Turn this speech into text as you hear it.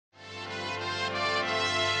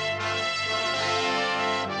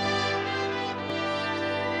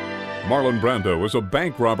Marlon Brando is a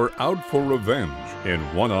bank robber out for revenge in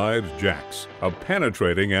One-Eyed Jacks, a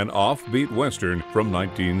penetrating and offbeat Western from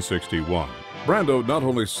 1961. Brando not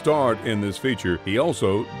only starred in this feature, he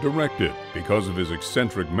also directed. Because of his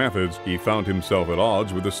eccentric methods, he found himself at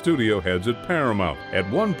odds with the studio heads at Paramount.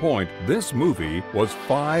 At one point, this movie was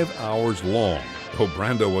 5 hours long. Though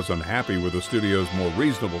Brando was unhappy with the studio's more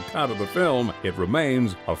reasonable cut of the film, it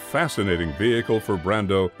remains a fascinating vehicle for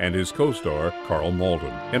Brando and his co-star, Karl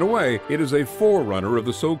Malden. In a way, it is a forerunner of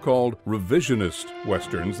the so-called revisionist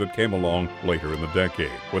westerns that came along later in the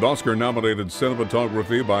decade. With Oscar-nominated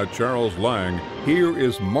cinematography by Charles Lang, here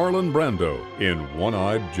is Marlon Brando in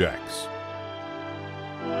One-Eyed Jacks.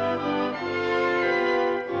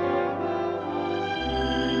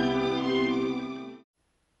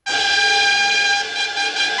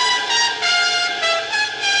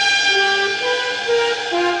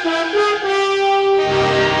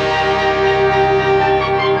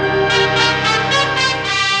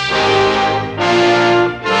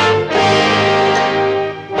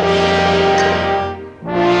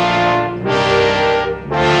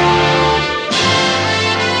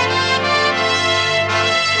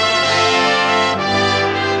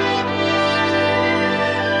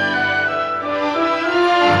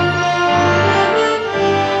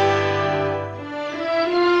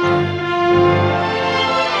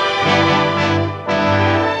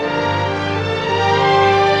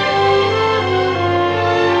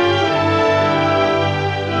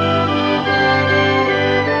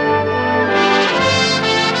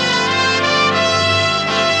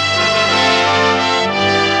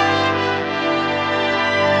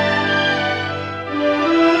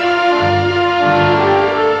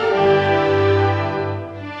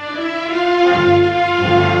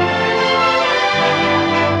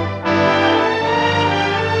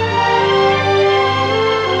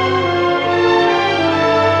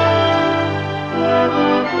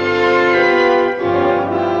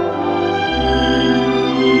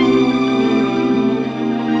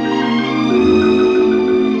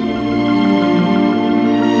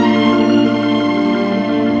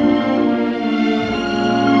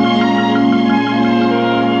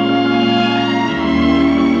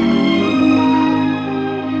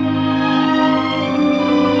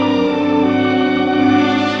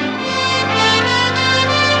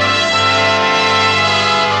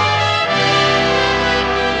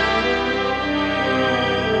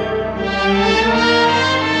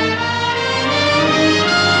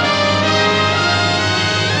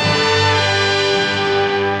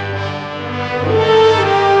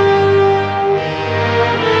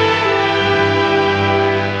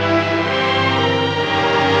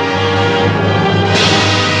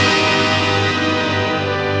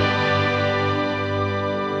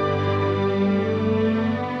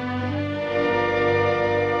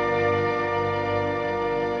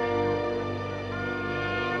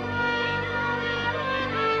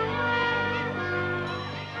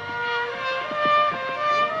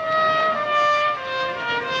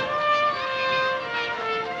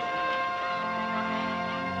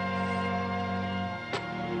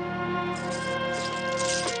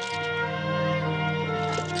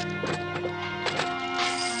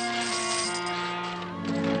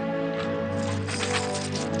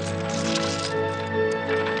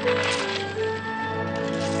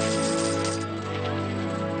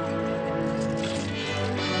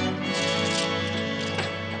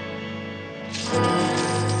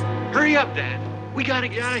 Hurry up, Dad. We gotta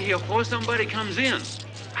get out of here before somebody comes in.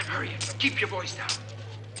 Hurry up. Keep your voice down.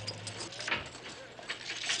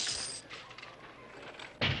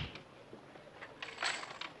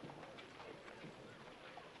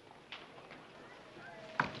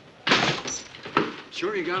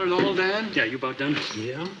 Sure you got it all, Dad? Yeah, you about done?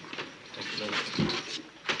 Yeah.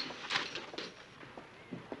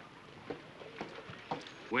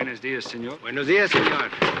 Buenos dias, senor. Buenos dias, senor.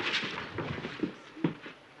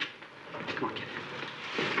 Come on, kid.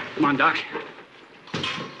 Come on, Doc.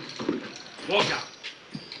 Walk out.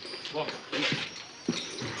 Walk out.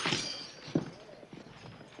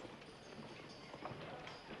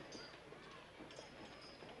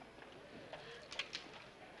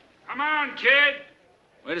 Come on, kid.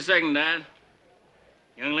 Wait a second, Dad.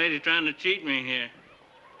 Young lady trying to cheat me here.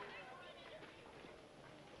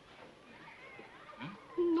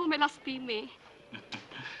 No me lastime.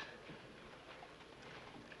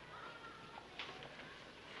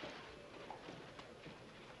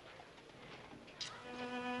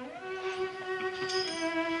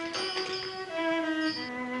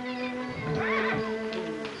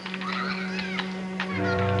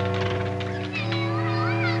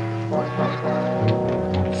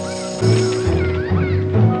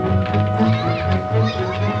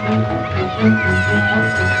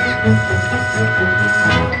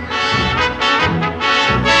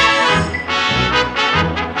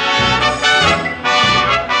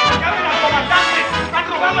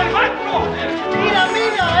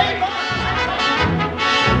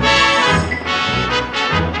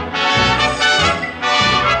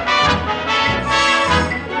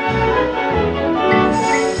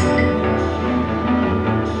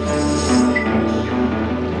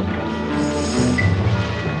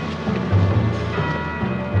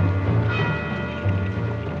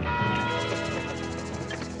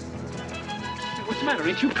 What's the matter?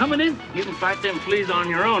 Ain't you coming in? You can fight them fleas on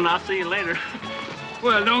your own. I'll see you later.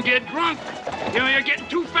 Well, don't get drunk. You know, you're getting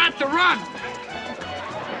too fat to run.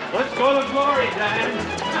 Let's go to glory, Dan.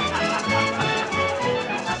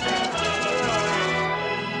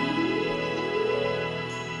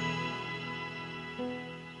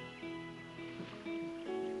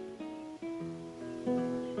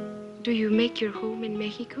 Do you make your home in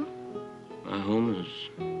Mexico? My home is...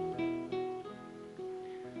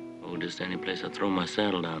 oh, just any place I throw my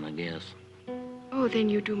saddle down, I guess. Oh, then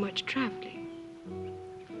you do much traveling.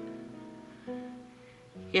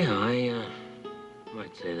 Yeah, I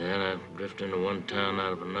might say that. I drift into one town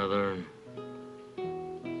out of another,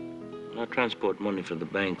 and I transport money for the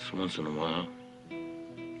banks once in a while.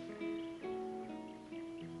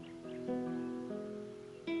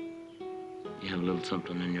 You have a little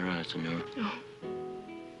something in your eye, senor. Oh.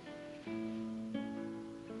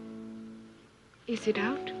 Is it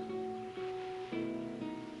out?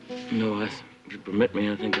 No, if you permit me,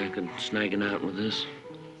 I think I could snag it out with this.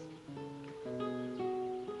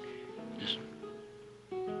 Just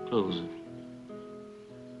close it.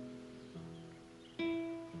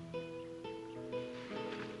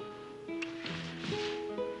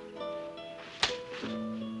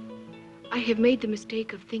 I have made the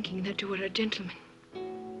mistake of thinking that you were a gentleman.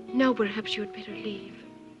 Now perhaps you had better leave.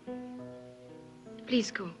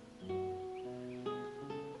 Please go.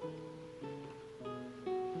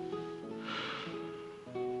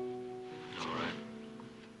 All right.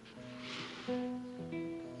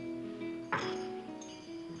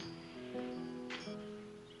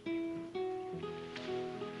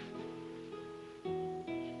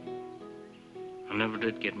 I never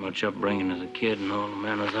did get much upbringing as a kid, and all the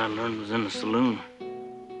manners I learned was in the saloon.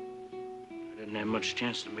 I didn't have much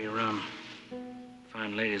chance to be around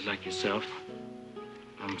fine ladies like yourself.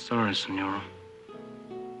 I'm sorry, Senora.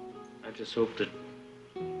 I just hope that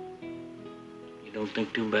you don't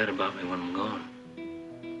think too bad about me when I'm gone.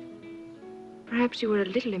 Perhaps you were a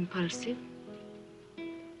little impulsive.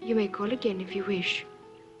 You may call again if you wish.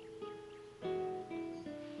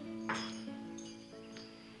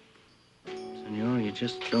 Senora, you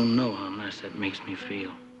just don't know how nice that makes me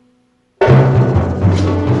feel.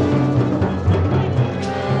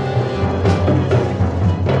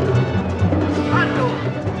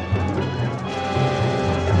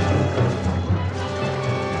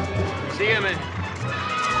 Sígueme.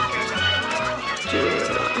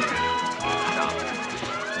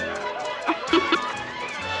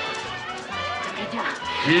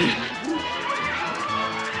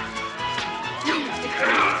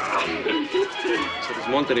 Se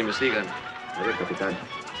desmonten y me sigan. A ver, capitán.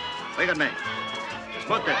 Óiganme.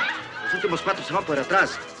 Desmonten. Los últimos 4 se van por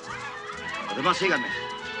atrás. Los demás síganme.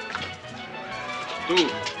 Tú,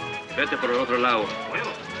 vete por el otro lado.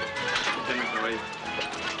 Tenme por ahí.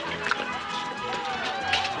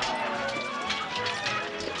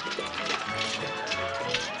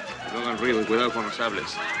 No hagan ruido y cuidado con los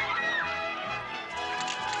sables.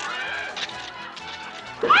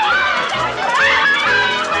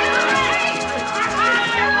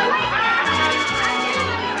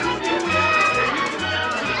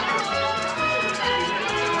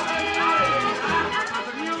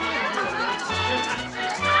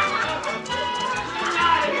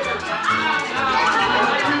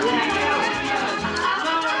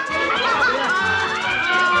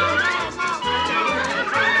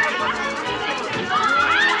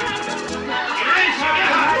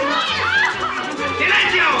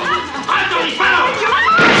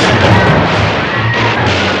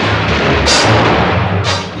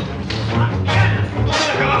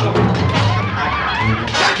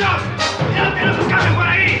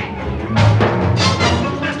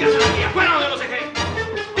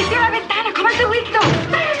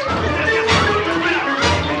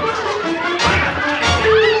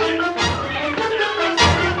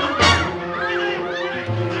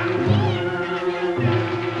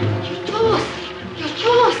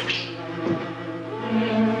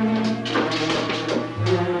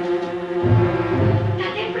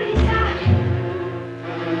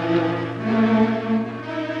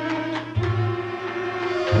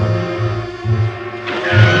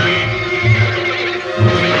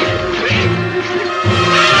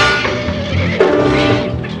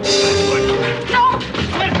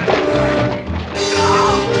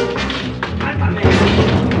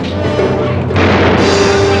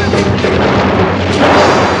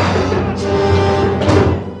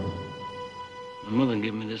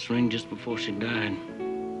 Before she died.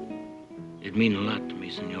 It'd mean a lot to me,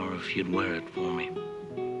 Senora, if you'd wear it for me.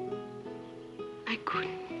 I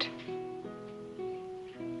couldn't.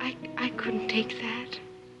 I couldn't take that.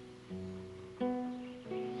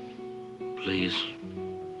 please.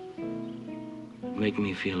 It'd make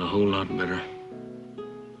me feel a whole lot better.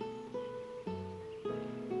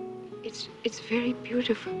 It's very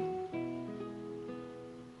beautiful.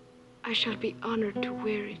 I shall be honored to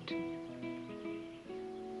wear it.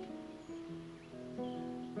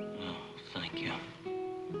 Oh, thank you.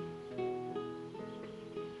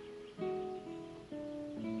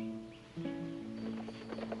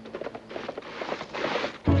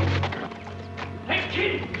 Hey,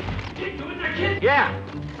 kid! Kid, you in there, kid? Yeah.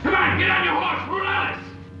 Come on, get on your horse. We're Alice.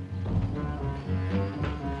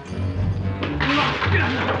 Come on, get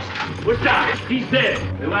on the horse. What's Doc? He's dead.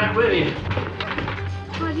 They went with him.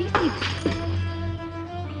 What is it?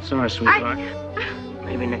 Sorry, sweetheart.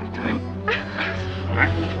 Maybe next time. All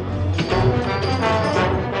right.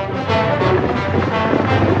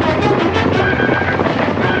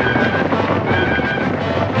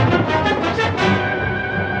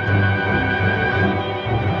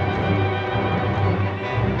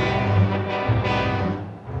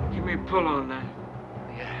 Give me a pull on that.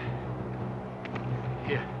 Yeah.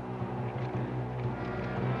 Here.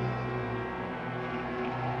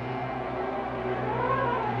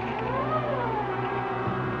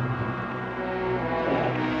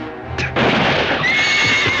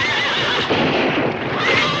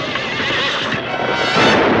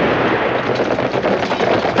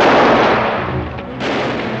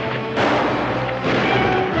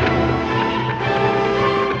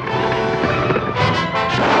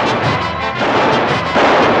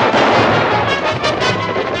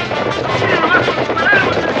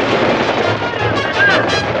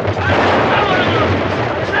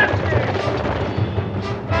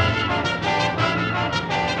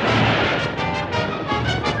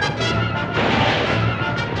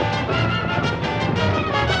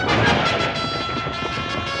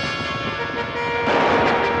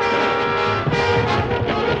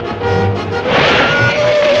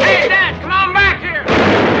 Hey, Dad, come on back here.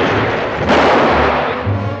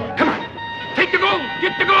 Come on. Take the gold.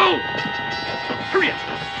 Get the gold. Hurry up.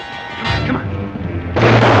 Come on, come on.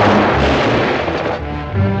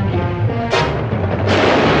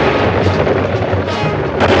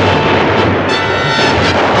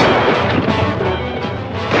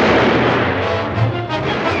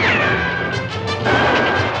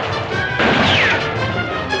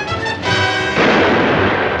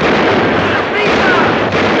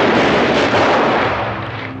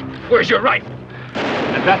 Where's your rifle?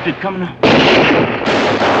 I got it coming up.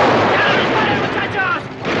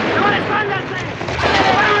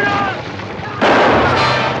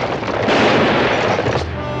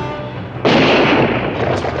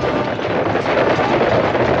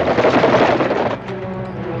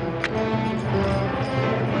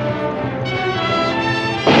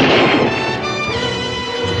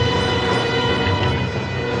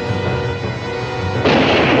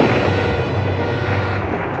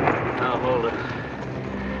 Now hold it.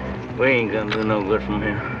 We ain't gonna do no good from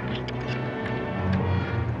here.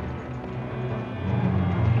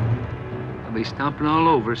 I'll be stomping all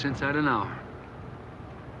over us inside an hour.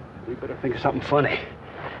 We better think of something funny.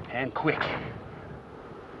 And quick.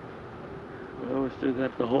 Well, we still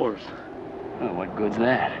got the horse. Oh, what good's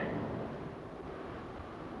that?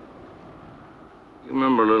 You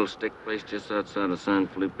remember a little stick place just outside of San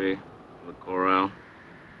Felipe? The corral?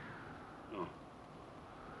 Oh.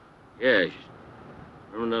 Yeah.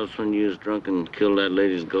 Remember that was when you was drunk and killed that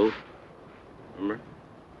lady's goat? Remember?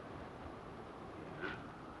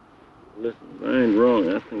 Listen, if I ain't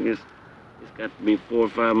wrong, I think it's got to be 4 or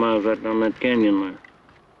 5 miles right down that canyon there.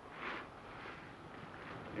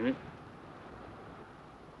 Ain't it?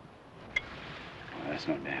 Oh, that's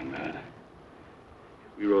not damn good.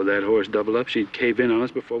 If we rode that horse double up, she'd cave in on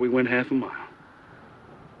us before we went half a mile.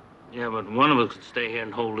 Yeah, but one of us could stay here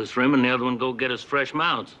and hold this rim, and the other one go get us fresh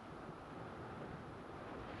mounts.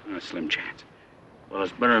 A slim chance. Well,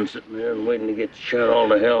 it's better than sitting there and waiting to get shot all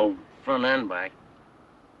to hell, front and back.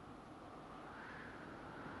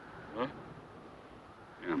 Huh?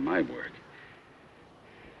 Yeah, my work.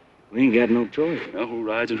 We ain't got no choice. Well, who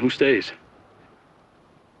rides and who stays?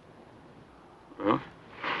 Huh?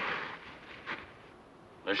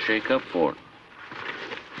 Let's shake up for it.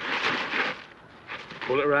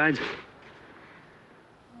 Bullet rides?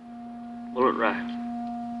 Bullet rides.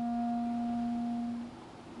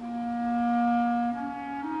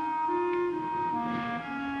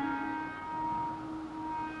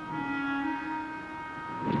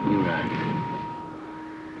 You ride.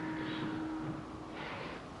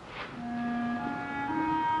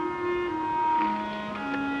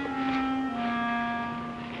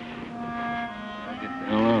 I'll get the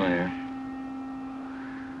hell out of here.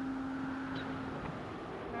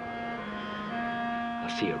 I'll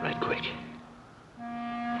see you right quick.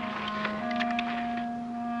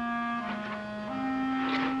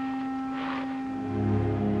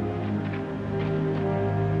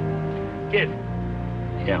 Kid.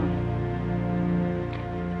 Yeah.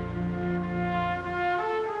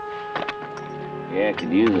 Yeah, I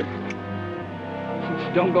could use it.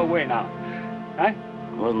 Don't go away now. Huh?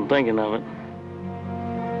 Wasn't thinking of it.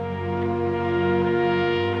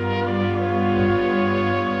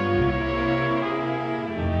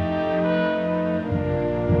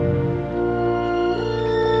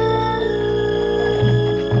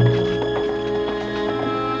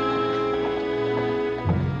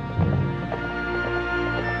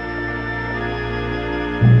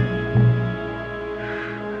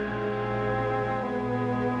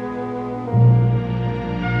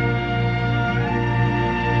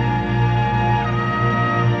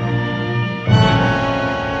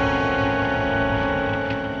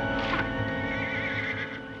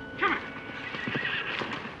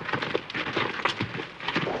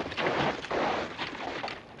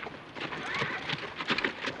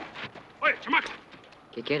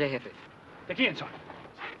 ¿Qué quiere, jefe? ¿De quién son?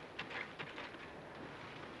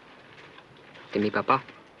 De mi papá.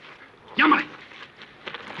 ¡Llámale!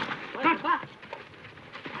 ¡Papá!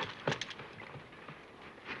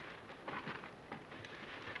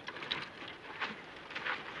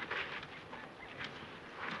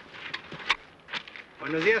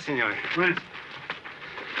 Buenos días, señor. Bueno.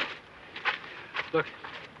 Look.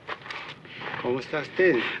 ¿Cómo está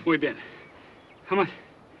usted? Muy bien. How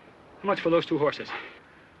much for those 2 horses?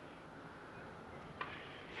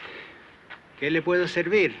 ¿Qué le puedo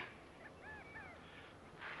servir?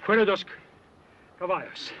 Fueron 2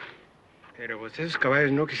 caballos. Pero pues esos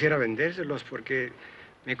caballos no quisiera vendérselos porque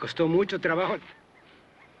me costó mucho trabajo.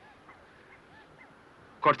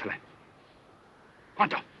 Córtale.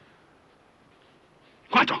 ¿Cuánto?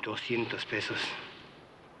 ¿Cuánto? 200 pesos.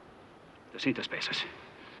 200 pesos.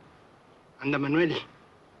 Anda, Manuel.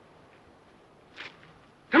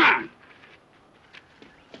 Come on!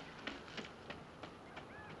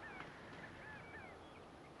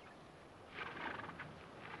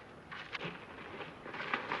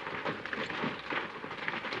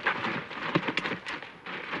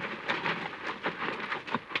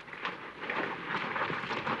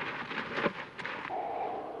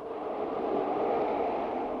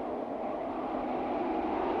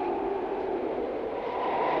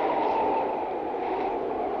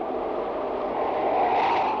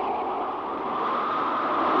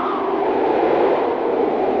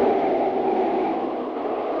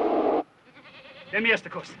 Deme esta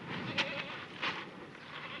cosa.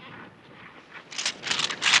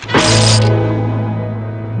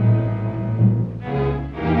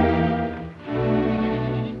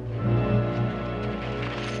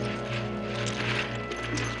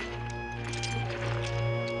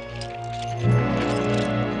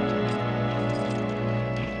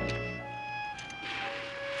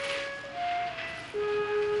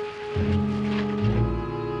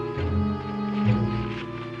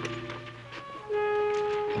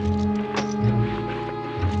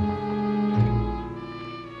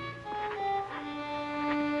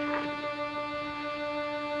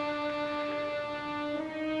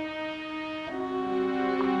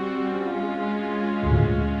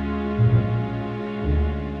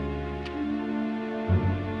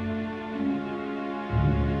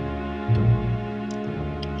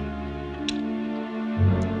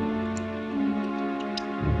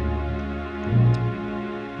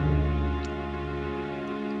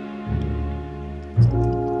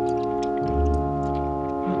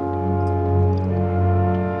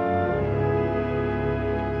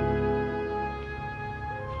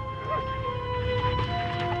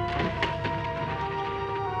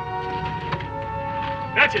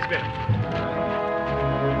 Gracias, Ben.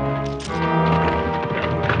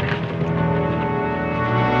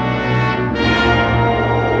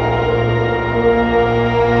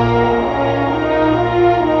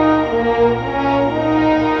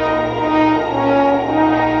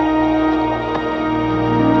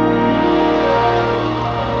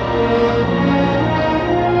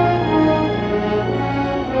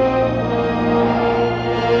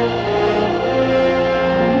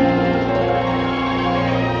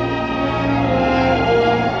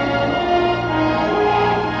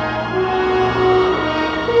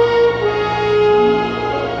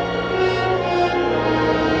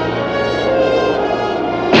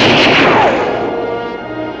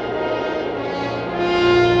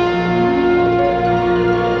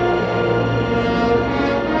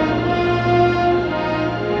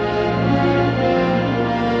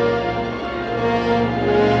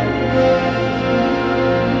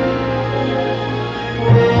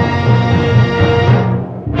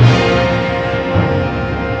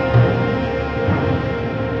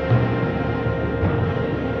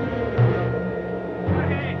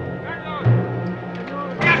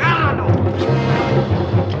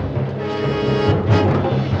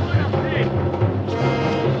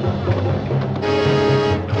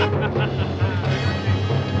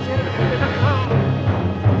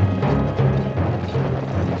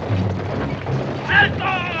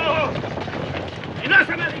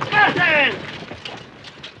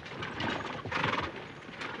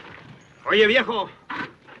 Oye, viejo,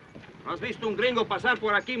 ¿no has visto un gringo pasar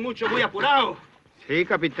por aquí mucho, muy apurado? Sí,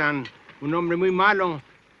 capitán. Un hombre muy malo.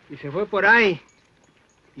 Y se fue por ahí.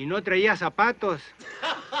 Y no traía zapatos.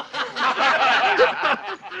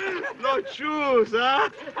 Los shoes, ¿ah?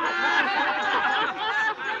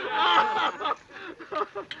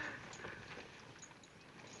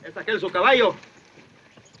 ¿Es aquel su caballo?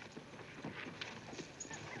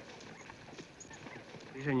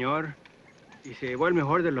 Sí, señor. Y se llevó el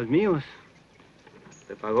mejor de los míos.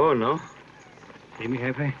 Te pagó, ¿no? Sí, mi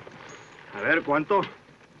jefe. A ver, ¿cuánto?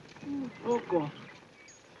 Un poco.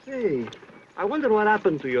 Hey, I wonder what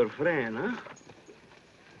happened to your friend, huh?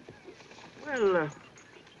 Well,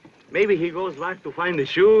 maybe he goes back to find the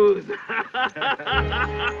shoes.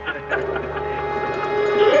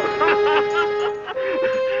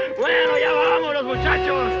 Bueno, ya vámonos,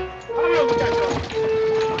 muchachos. Vámonos, muchachos.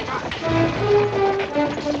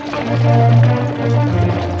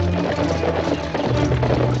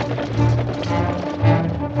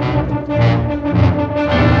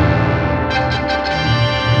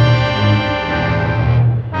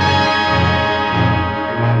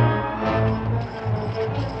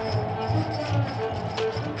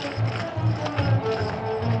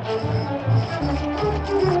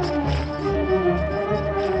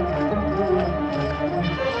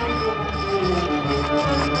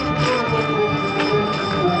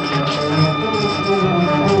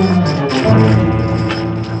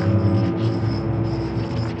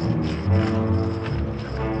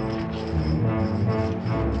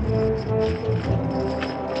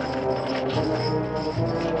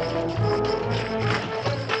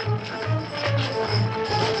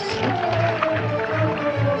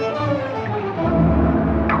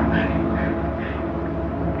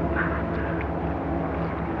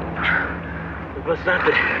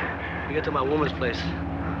 Bastante. We get to my woman's place.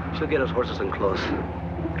 She'll get us horses and clothes.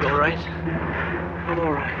 You all right? I'm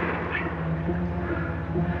all right.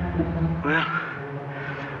 Well,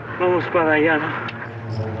 vamos para allá, ¿no?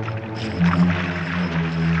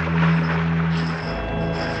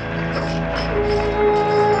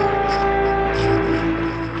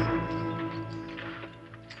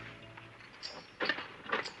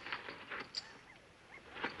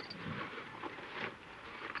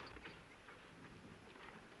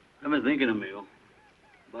 I've been thinking, amigo,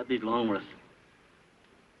 about these Longworths.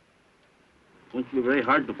 It won't be very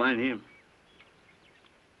hard to find him.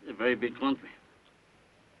 It's a very big country.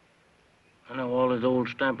 I know all his old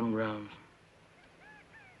stamping grounds.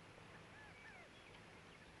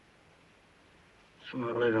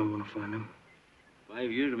 Sooner or later, I'm gonna find him. 5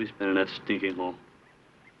 years we spent in that stinking hole.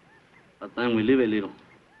 By the time we live a little.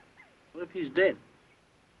 What if he's dead?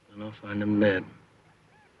 Then I'll find him dead.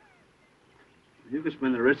 You could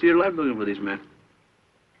spend the rest of your life looking for these men.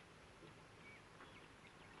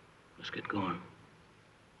 Let's get going.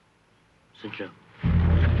 Sit down.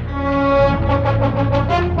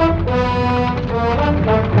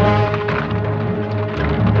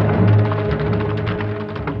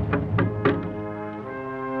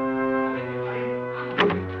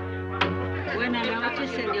 Buenas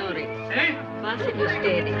noches, señores. Pasen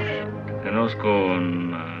ustedes. Conozco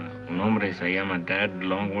un hombre que se llama Dad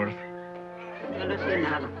Longworth. Yo no sé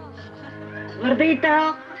nada. Gordito.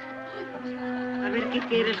 A ver, ¿qué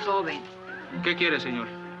quieres, joven? ¿Qué quiere, señor?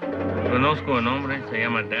 Conozco un hombre, se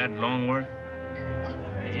llama Dad Longworth.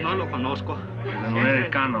 No lo conozco. Es un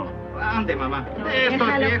americano. Ande, mamá. No, Estos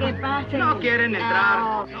déjalo viejos que pase. no quieren entrar.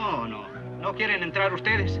 No. No quieren entrar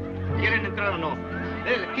ustedes. ¿Quieren entrar o no?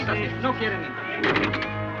 Quítate. No quieren entrar.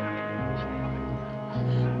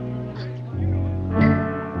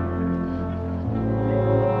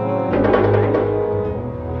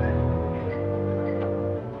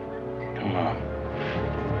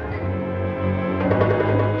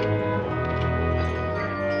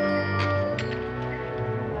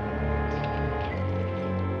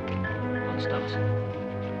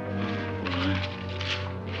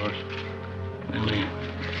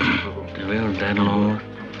 ¿Te veo, Dad Longworth?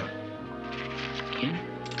 ¿Quién?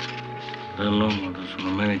 Dad Longworth es un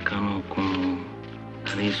americano con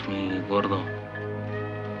nariz muy gordo.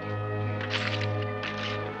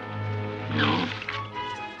 No.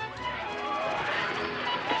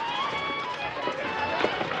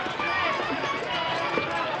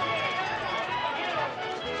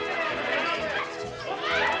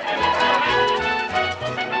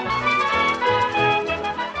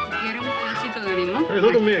 Hey,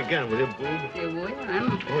 look at me again, will you, boob? Qué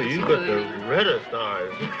bueno. Oh, you got the reddest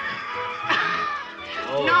eyes.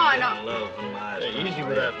 Oh, No. love and lies. Hey, easy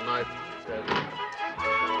with that knife.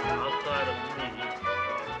 Outside of me.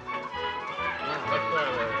 Outside of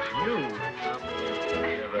you.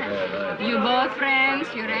 You both friends,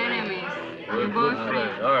 you're enemies. You both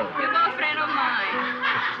friends. You're both friend of mine.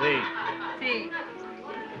 See. See.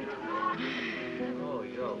 Oh,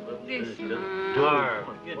 yo, This Darn.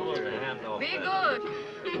 Get your hand off Be that. good.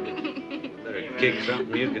 Better kick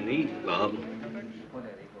something you can eat, Bob.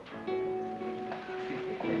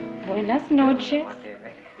 Buenas noches.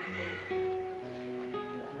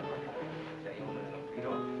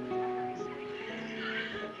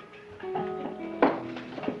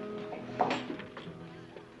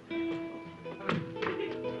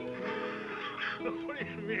 What do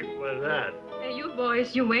you mean by that? Hey, you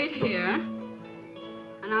boys, you wait here,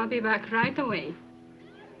 and I'll be back right away.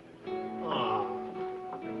 Oh.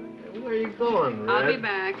 Where are you going, Red? I'll be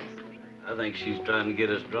back. I think she's trying to get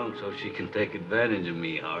us drunk so she can take advantage of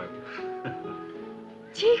me, Harp.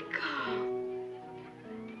 Chico.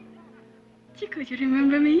 Chico, you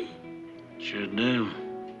remember me? Sure do.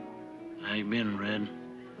 How you been, Red?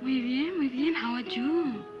 Muy bien, muy bien. How are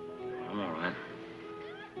you? I'm all right.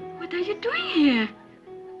 What are you doing here?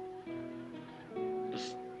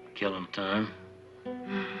 Just killing time.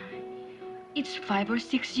 It's 5 or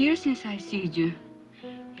 6 years since I see you.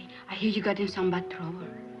 Hey, I hear you got in some bad trouble.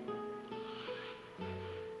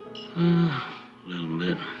 A little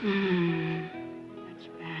bit. That's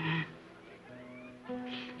bad.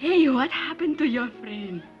 Hey, what happened to your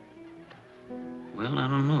friend? Well, I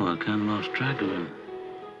don't know. I kind of lost track of him.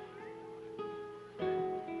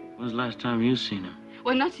 When's the last time you seen him?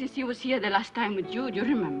 Well, not since he was here the last time with you. Do you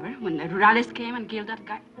remember? When the rurales came and killed that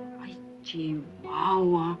guy? Ay,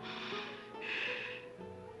 Chihuahua.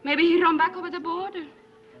 Maybe he ran back over the border.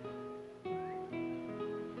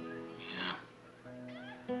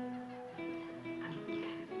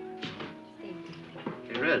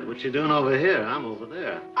 Hey, Red, what you doing over here? I'm over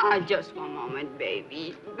there. Just one moment,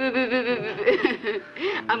 baby.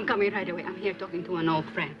 I'm coming right away. I'm here talking to an old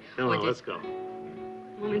friend. Come on, let's go.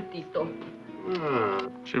 Momentito.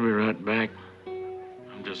 She'll be right back.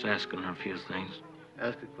 I'm just asking her a few things.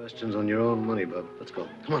 Ask her questions on your own money, bub. Let's go.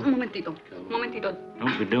 Come on. Momentito. Momentito.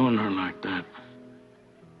 Don't be doing her like that.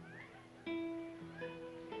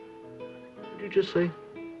 What did you just say?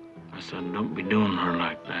 I said, don't be doing her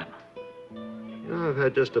like that. You know, I've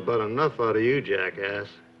had just about enough out of you, jackass.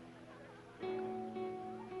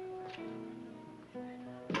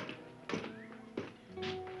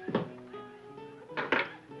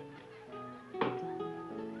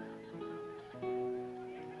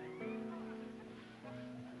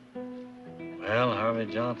 Well, Harvey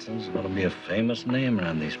Johnson's going to be a famous name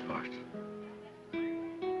around these parts. You're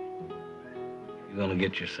going to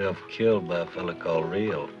get yourself killed by a fella called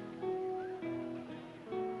Rio.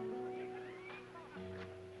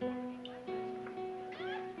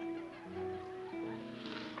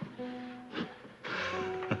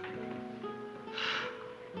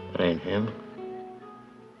 That ain't him.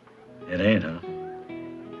 It ain't, huh?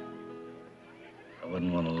 I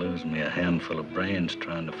wouldn't want to lose me a handful of brains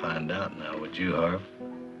trying to find out now, would you, Harv?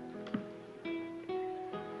 I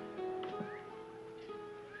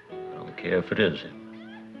don't care if it is him.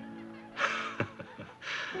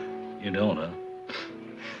 You don't, huh?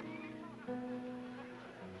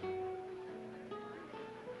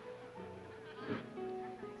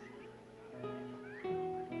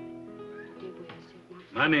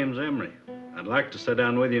 My name's Emery. I'd like to sit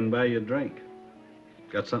down with you and buy you a drink.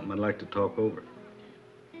 Got something I'd like to talk over.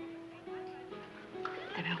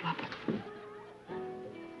 Te veo guapo.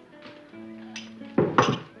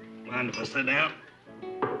 Mind if I sit down?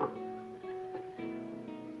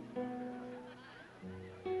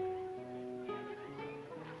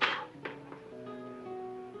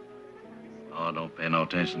 Oh, don't pay no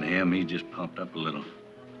attention to him. He just pumped up a little.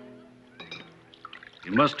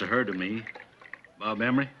 You must have heard of me. Bob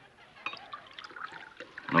Emery?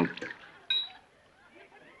 Nope.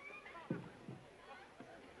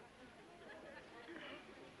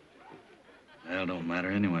 Well, don't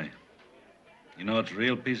matter anyway. You know, it's a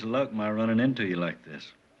real piece of luck my running into you like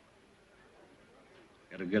this.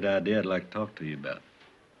 Got a good idea I'd like to talk to you about.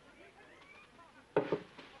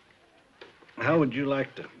 How would you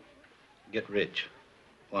like to get rich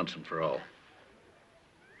once and for all?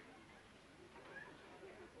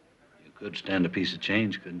 You could stand a piece of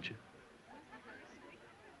change, couldn't you?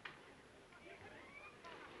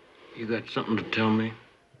 You got something to tell me?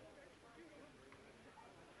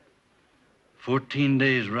 14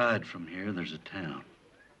 days' ride from here, there's a town.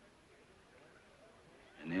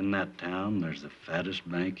 And in that town, there's the fattest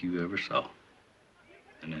bank you ever saw.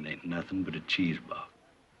 And it ain't nothing but a cheese box.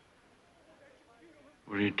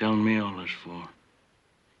 What are you telling me all this for?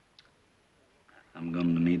 I'm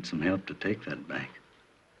going to need some help to take that bank.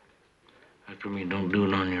 How come you don't do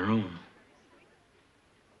it on your own?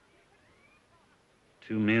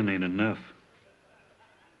 2 men ain't enough.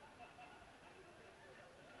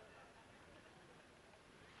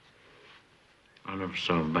 I never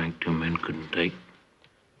saw a bank 2 men couldn't take.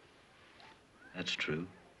 That's true.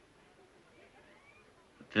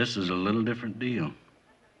 But this is a little different deal.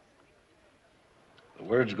 The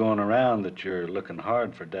word's going around that you're looking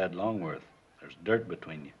hard for Dad Longworth. There's dirt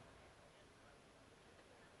between you.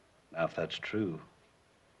 Now, if that's true,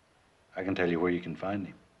 I can tell you where you can find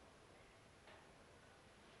him.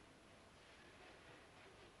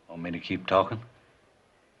 Want me to keep talking?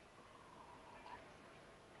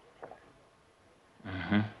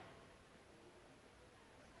 Mm-hmm.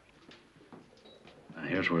 Now,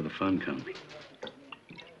 here's where the fun comes.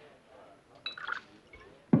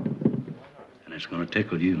 And it's going to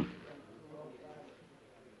tickle you.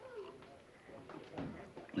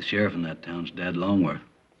 The sheriff in that town's Dad Longworth.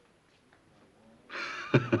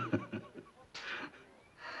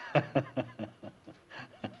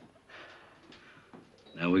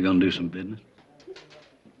 Now we're going to do some business.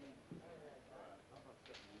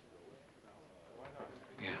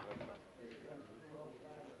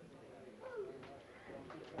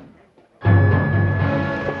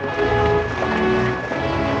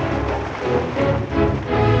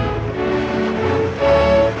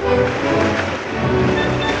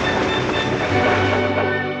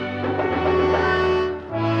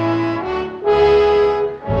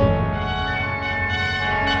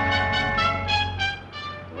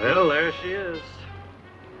 Well, there she is.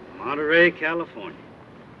 Monterey, California.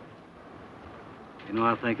 You know,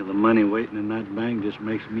 I think of the money waiting in that bank just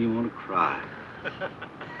makes me want to cry.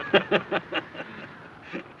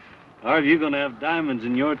 Or if you're going to have diamonds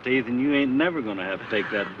in your teeth and you ain't never going to have to take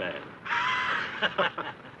that bath.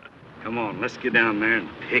 Come on, let's get down there and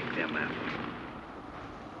pick them out.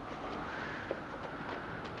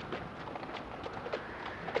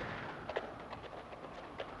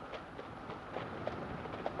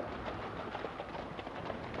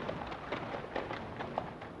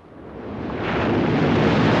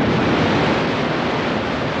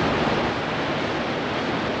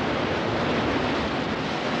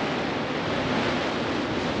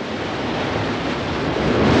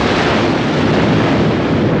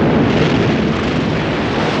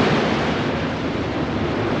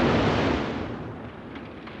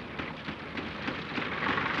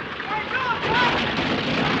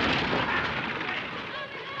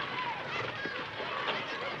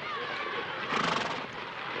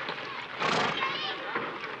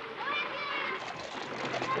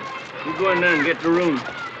 You go in there and get the room.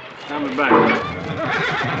 I'll be back.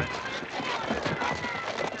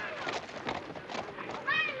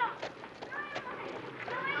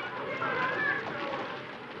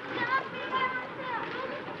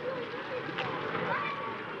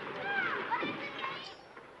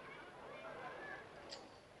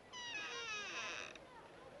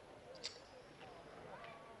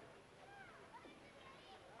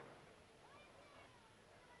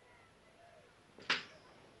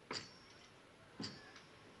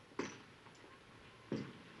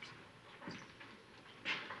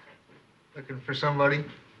 Looking for somebody?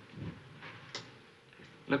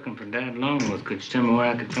 Looking for Dad Longworth. Could you tell me where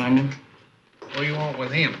I could find him? What do you want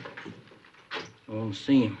with him? I want to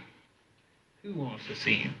see him. Who wants to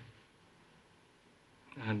see him?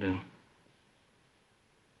 I do.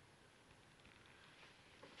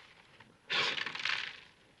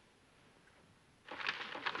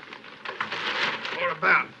 What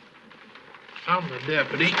about? I'm the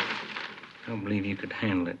deputy. Don't believe you could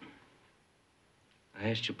handle it. I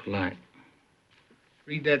asked you polite.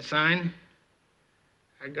 Read that sign?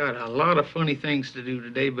 I got a lot of funny things to do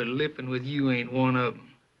today, but lipping with you ain't one of them.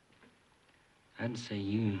 I'd say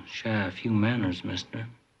you shy a few manners, mister.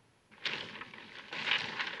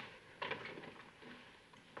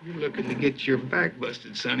 You're looking to get your back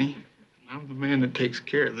busted, Sonny. I'm the man that takes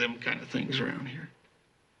care of them kind of things around here.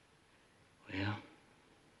 Well,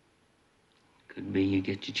 could be you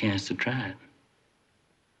get your chance to try it.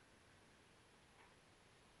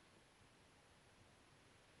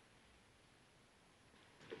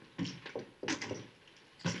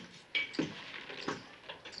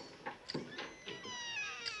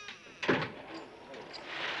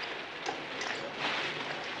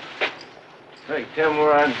 Hey, tell me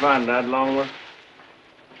where I can find Dad Longworth.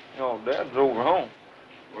 Oh, Dad's over home.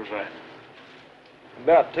 Where's that?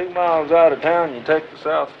 About 2 miles out of town, you take the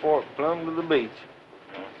South Fork plumb to the beach.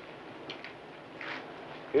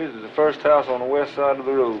 His is the first house on the west side of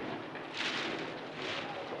the road.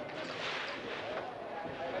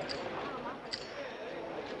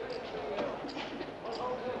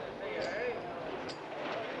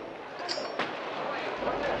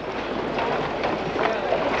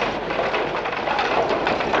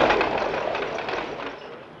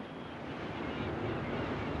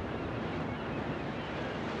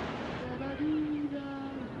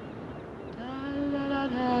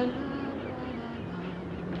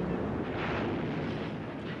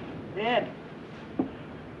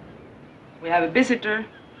 We have a visitor.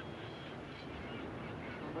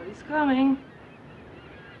 Somebody's coming.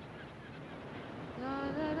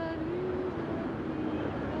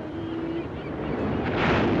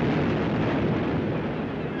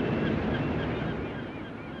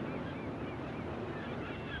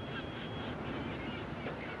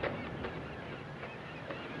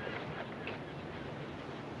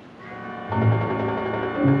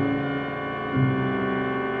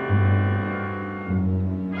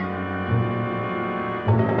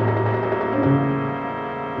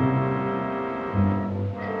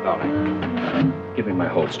 Give me my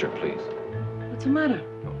holster, please. What's the matter?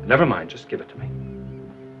 No, never mind. Just give it to me.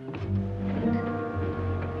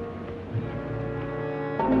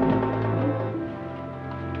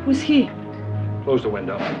 Who's he? Close the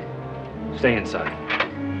window. Stay inside.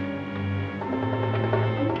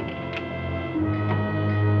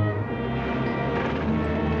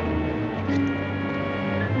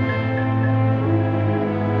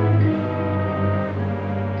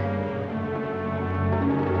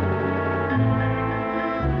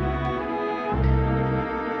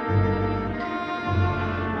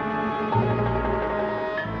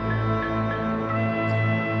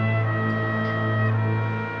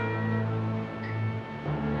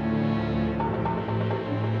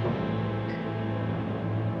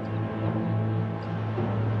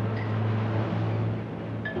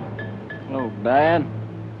 Hello, Dad.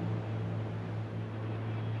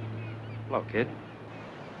 Hello, kid.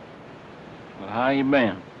 Well, how you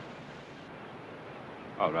been?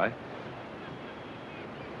 All right.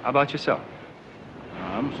 How about yourself?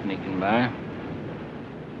 I'm sneaking by.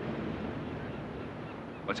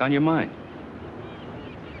 What's on your mind?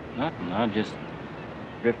 Nothing. I just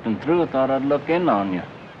drifting through. I thought I'd look in on you.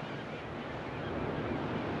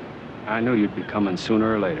 I knew you'd be coming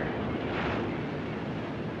sooner or later.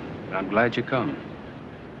 But I'm glad you come.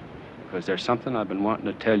 Because there's something I've been wanting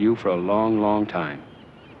to tell you for a long, long time.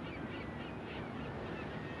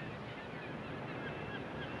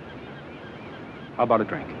 How about a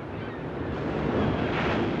drink?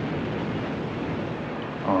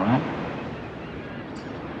 All right.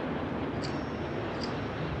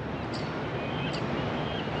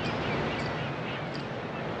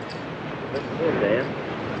 Listen good, Dan.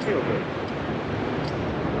 I feel good.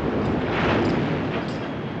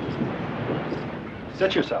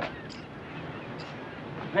 Sit yourself.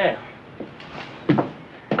 Yeah.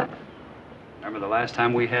 Remember the last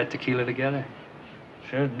time we had tequila together?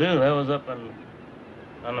 Sure do. That was up on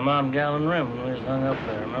the Mount Gallon Rim when we was hung up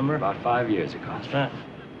there, remember? About 5 years ago. That's right.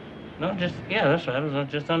 No, yeah, that's right. It was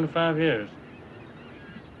just under 5 years.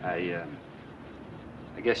 I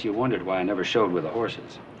guess you wondered why I never showed with the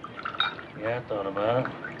horses. Yeah, I thought about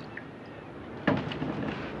it.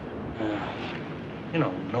 You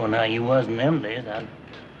know, knowing how you was in them days, I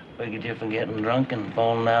figured you from getting drunk and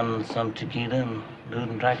falling down in some tequila and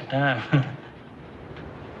losing track of time.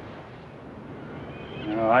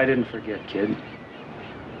 No, I didn't forget, kid.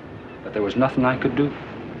 But there was nothing I could do.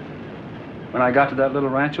 When I got to that little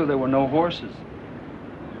rancho, there were no horses.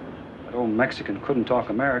 That old Mexican couldn't talk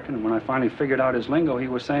American, and when I finally figured out his lingo, he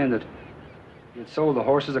was saying that he had sold the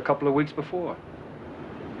horses a couple of weeks before.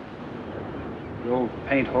 The old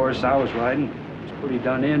paint horse I was riding was pretty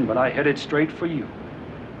done in, but I headed straight for you.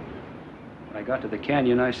 When I got to the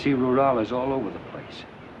canyon, I see rurales all over the place.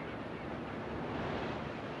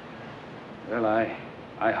 Well, I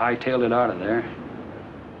hightailed it out of there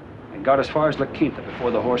and got as far as La Quinta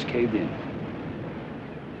before the horse caved in.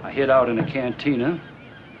 I hid out in a cantina,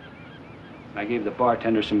 and I gave the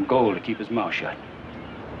bartender some gold to keep his mouth shut.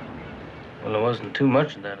 Well, there wasn't too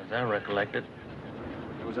much of that, as I recollect it.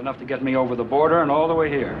 It was enough to get me over the border and all the way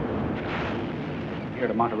here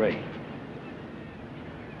to Monterey.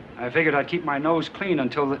 I figured I'd keep my nose clean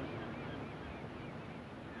until that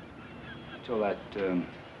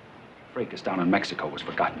fracas down in Mexico was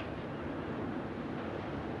forgotten.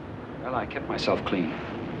 Well, I kept myself clean.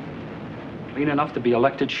 Clean enough to be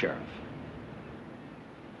elected sheriff.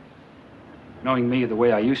 Knowing me the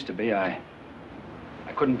way I used to be, I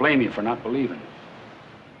couldn't blame you for not believing.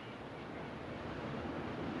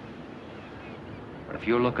 But if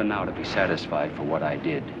you're looking now to be satisfied for what I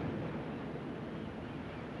did,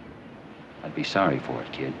 I'd be sorry for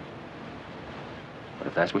it, kid. But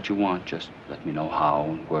if that's what you want, just let me know how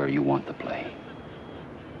and where you want the play.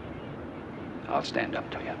 I'll stand up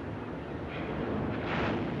to you.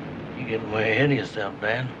 You're getting way ahead of yourself,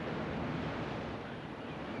 Dad.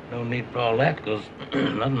 No need for all that, because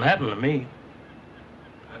nothing happened to me.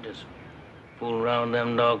 I just fooled around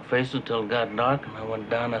them dog faces till it got dark, and I went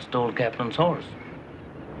down and I stole the captain's horse.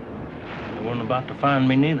 They weren't about to find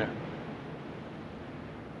me neither.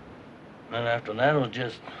 And after that, it was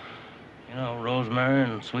just, you know, rosemary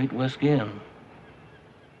and sweet whiskey and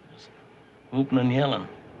just whooping and yelling.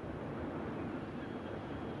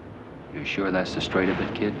 You sure that's the straight of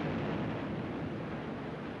it, kid?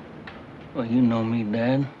 Well, you know me,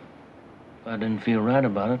 Dad. If I didn't feel right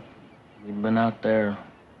about it, we'd been out there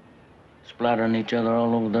splattering each other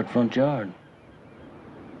all over that front yard.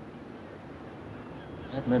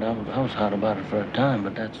 I admit I was hot about it for a time,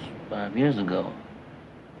 but that's 5 years ago.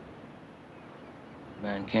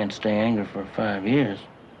 Man can't stay angry for 5 years.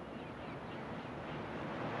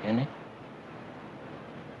 Can he?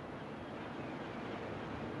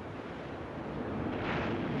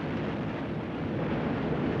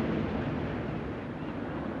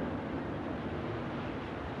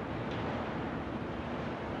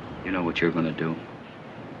 You know what you're gonna do?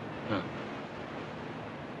 Huh.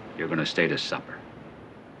 You're gonna stay to supper.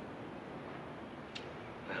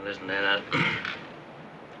 Well, listen, Dad,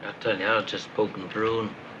 I'll tell you, I was just poking through and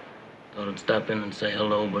thought I'd stop in and say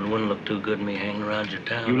hello, but it wouldn't look too good me hanging around your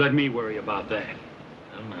town. You let me worry about that.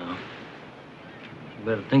 Well, now, you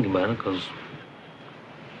better think about it, because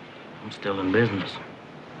I'm still in business.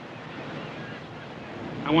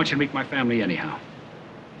 I want you to meet my family anyhow.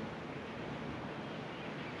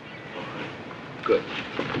 Good.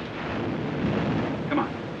 Come on.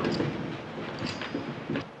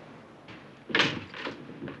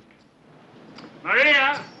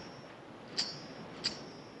 Maria!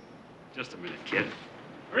 Just a minute, kid.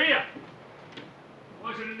 Maria! I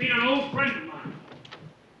want you to meet an old friend of mine.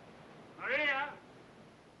 Maria!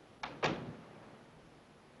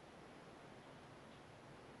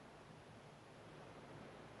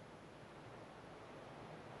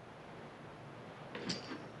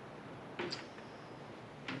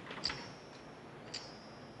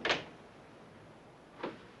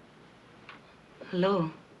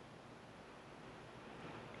 Hello.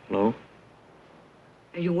 Hello?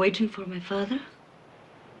 Are you waiting for my father?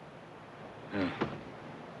 Yeah.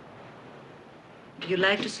 Do you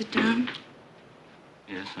like to sit down?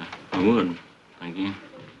 Yes, I would. Thank you.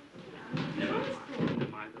 I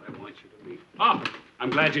want you to meet. Oh, I'm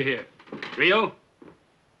glad you're here. Rio,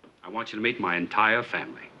 I want you to meet my entire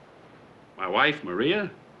family. My wife,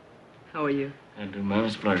 Maria. How are you? And to my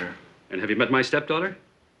pleasure. And have you met my stepdaughter?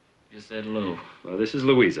 Just said hello. Well, this is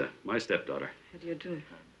Louisa, my stepdaughter. How do you do?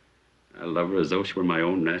 I love her as though she were my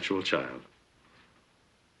own natural child.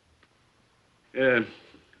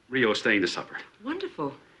 Rio's staying to supper.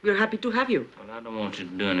 Wonderful. We're happy to have you. Well, I don't want you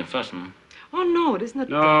to do any fussing. Oh, no, it is not.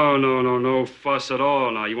 No fuss at all.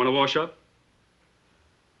 Now, you want to wash up?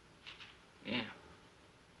 Yeah.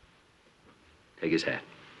 Take his hat.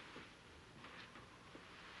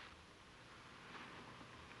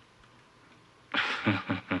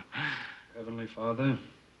 Heavenly Father,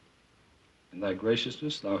 in thy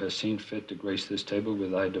graciousness, thou hast seen fit to grace this table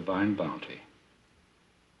with thy divine bounty.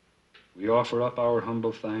 We offer up our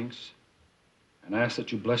humble thanks and ask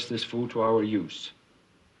that you bless this food to our use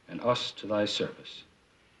and us to thy service.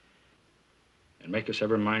 And make us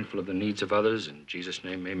ever mindful of the needs of others. In Jesus'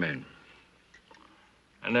 name, amen.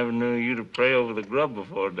 I never knew you to pray over the grub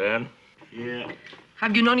before, Dad. Yeah.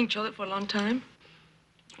 Have you known each other for a long time?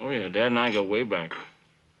 Oh, yeah, Dad and I go way back.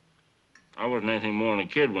 I wasn't anything more than a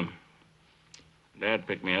kid when Dad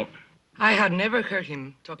picked me up. I had never heard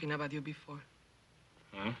him talking about you before.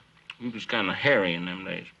 Huh? He was kind of hairy in them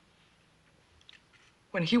days.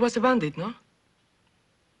 When he was a bandit, no?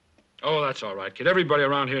 Oh, that's all right, kid. Everybody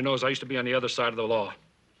around here knows I used to be on the other side of the law.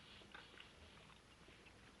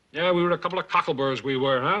 Yeah, we were a couple of cockleburs, we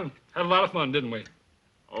were, huh? Had a lot of fun, didn't we?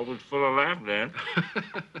 Always full of laugh, Dad.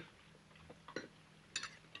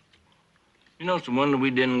 You know, it's a wonder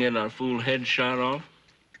we didn't get our fool head shot off.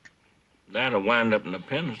 That'd have wound up in a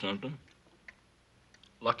pen or something.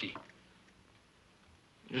 Lucky.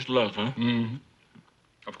 Just luck, huh? Mm-hmm.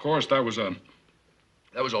 Of course, that was a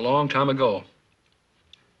long time ago.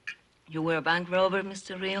 You were a bank robber,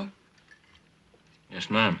 Mr. Real?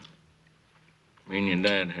 Yes, ma'am. Me and your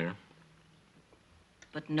dad here.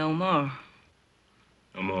 But no more.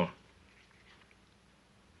 No more.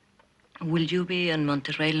 Will you be in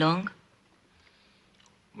Monterrey long?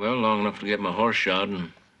 Well, long enough to get my horse shod and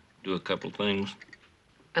do a couple things.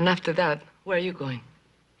 And after that, where are you going?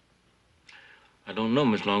 I don't know,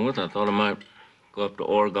 Miss Longworth. I thought I might go up to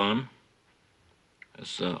Oregon.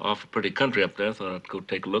 It's awful pretty country up there. Thought I'd go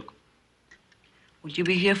take a look. Will you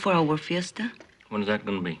be here for our fiesta? When is that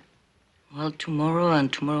going to be? Well, tomorrow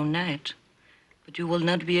and tomorrow night. But you will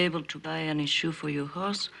not be able to buy any shoe for your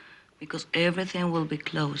horse because everything will be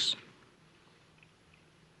closed.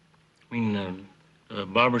 I mean,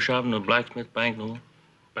 barber shop and the blacksmith bank, no?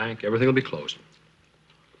 Bank, everything will be closed.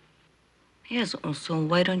 Yes, so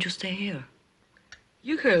why don't you stay here?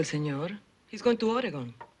 You heard, senor. He's going to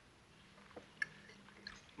Oregon.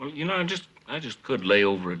 Well, you know, I just could lay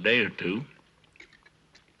over a day or two.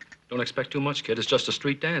 Don't expect too much, kid. It's just a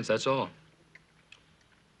street dance, that's all.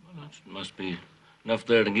 Well, that must be enough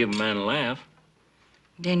there to give a man a laugh.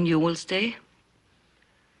 Then you will stay?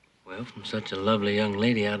 Well, from such a lovely young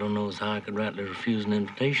lady, I don't know as how I could rightly refuse an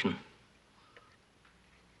invitation.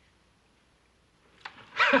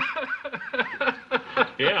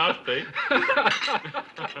 Yeah, I'll stay.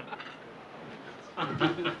 I'm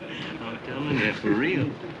telling you, for real.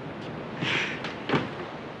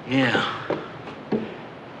 Yeah.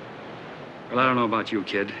 Well, I don't know about you,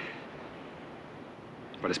 kid,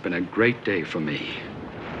 but it's been a great day for me.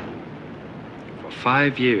 For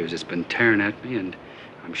 5 years, it's been tearing at me, and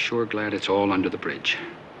I'm sure glad it's all under the bridge.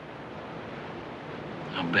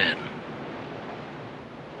 I'll bet.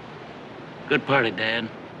 Good party, Dad.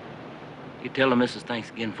 You tell the missus thanks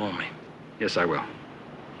again for me. Yes, I will.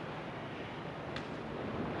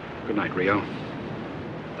 Good night, Rio.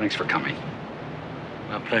 Thanks for coming.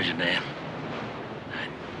 My pleasure, Dad.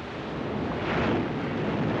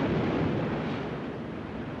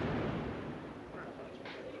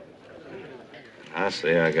 I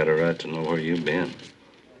say I got a right to know where you've been.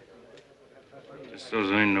 Just so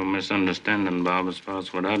there ain't no misunderstanding, Bob, as far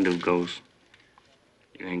as what I do goes.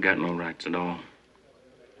 You ain't got no rights at all.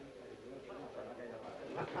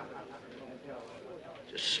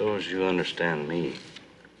 Just so as you understand me.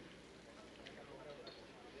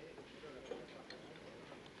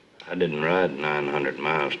 I didn't ride 900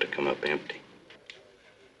 miles to come up empty.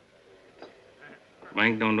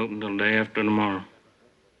 Bank don't open till the day after tomorrow.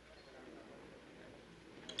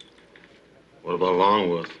 What about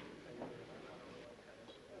Longworth?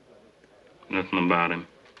 Nothing about him.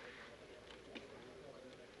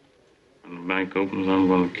 When the bank opens, I'm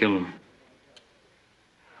gonna kill him.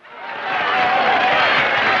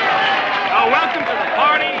 Now, welcome to the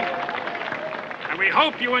party, and we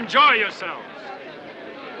hope you enjoy yourselves.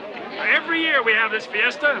 Now, every year we have this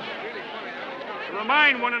fiesta to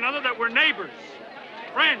remind one another that we're neighbors,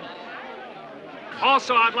 friends.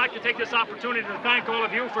 Also, I'd like to take this opportunity to thank all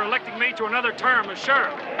of you for electing me to another term as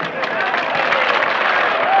sheriff.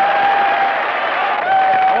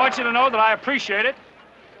 I want you to know that I appreciate it,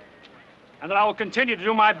 and that I will continue to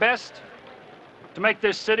do my best to make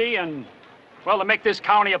this city and, well, to make this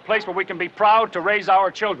county a place where we can be proud to raise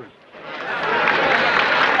our children.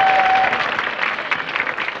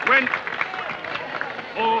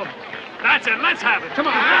 Oh, that's it. Let's have it. Come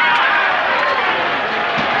on.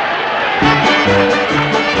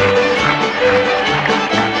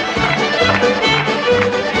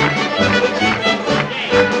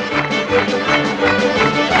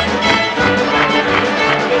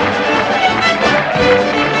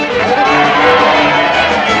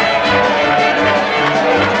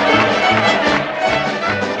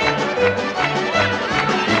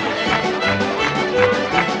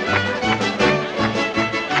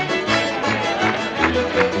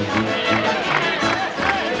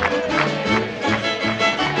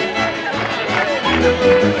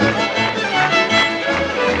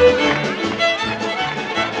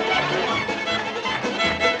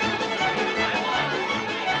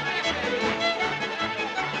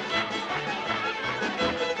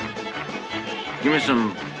 Give me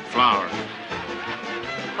some flowers.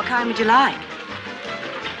 What kind would you like?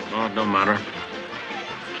 Oh, it don't matter.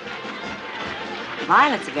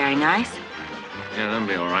 Violets are very nice. Yeah, that'll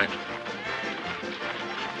be all right.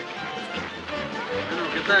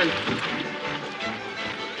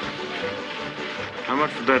 How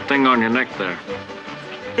much for that thing on your neck there?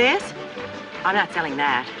 This? I'm not selling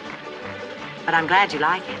that. But I'm glad you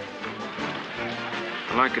like it.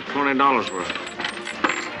 I like it $20 worth.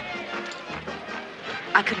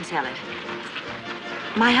 I couldn't sell it.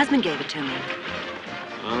 My husband gave it to me.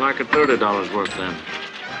 I like it $30 worth then.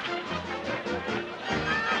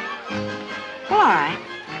 Well, all right.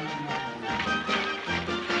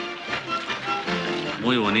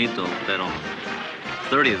 Muy bonito, pero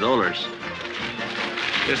 $30.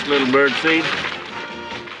 This little bird seed?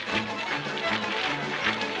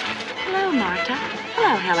 Hello, Marta.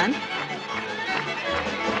 Hello, Helen.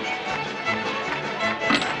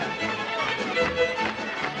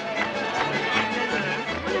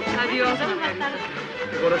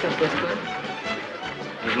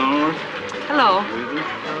 Miss Longworth? Hello.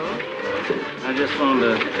 I just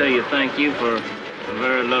wanted to tell you thank you for the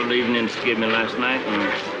very lovely evenings you gave me last night, and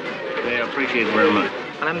I appreciate it very much.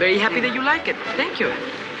 And I'm very happy that you like it. Thank you.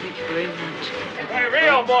 Thank you very much. Hey,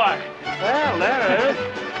 Rio boy. Well, there it is.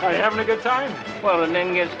 Are you having a good time? Well, it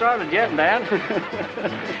didn't get started yet, Dad.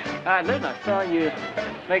 Listen, I saw you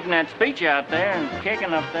making that speech out there and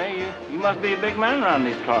kicking up there. You must be a big man around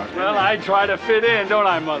these parts. Well, I try to fit in, don't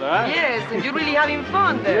I, Mother, huh? Yes, and you're really having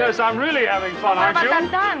fun there. Yes, I'm really having fun, aren't you? What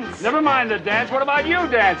about that dance? Never mind the dance. What about you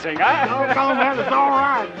dancing, huh? No, Conrad, it's all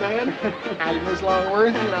right, Dad. Howdy, Miss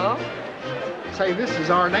Longworth. Hello. Say, this is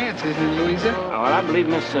our dance, isn't it, Louisa? Oh, well, I believe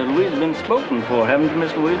Miss Louisa's been spoken for, haven't you,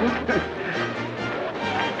 Miss Louisa?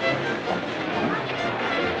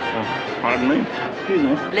 Pardon me? Excuse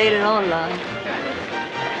me. Later on, Lon.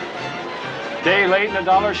 Day late and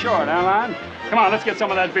 $1 short, huh, Lon? Come on, let's get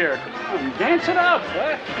some of that beer. Come on, dance it up,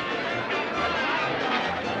 huh?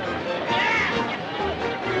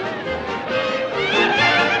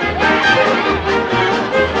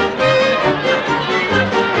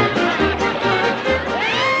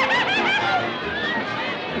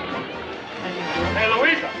 Hey,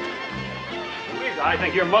 Louisa. Louisa, I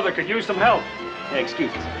think your mother could use some help. Hey,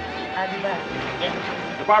 excuse us. I'll be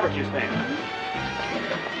back. The barbecue stand.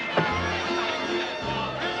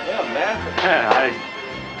 Yeah, Dad.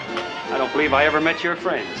 I don't believe I ever met your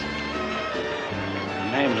friends.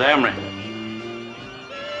 My name's Emery.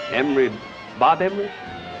 Emery, Bob Emery?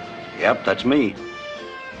 Yep, that's me.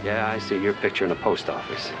 Yeah, I see your picture in the post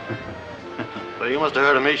office. So you must have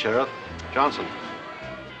heard of me, Sheriff. Johnson.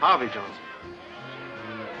 Harvey Johnson.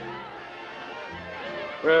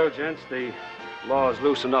 Well, gents, the laws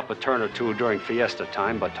loosen up a turn or two during fiesta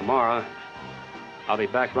time, but tomorrow I'll be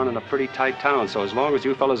back running a pretty tight town, so as long as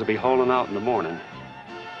you fellas will be holding out in the morning,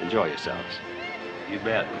 enjoy yourselves. You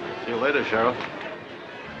bet. See you later, Sheriff.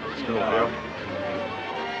 Let's go, Sheriff.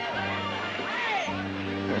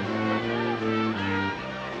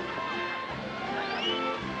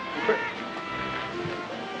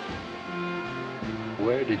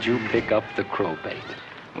 Where did you pick up the crow bait?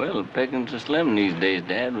 Well, pickings are slim these days,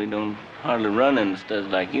 Dad. We don't hardly run into studs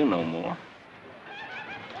like you no more.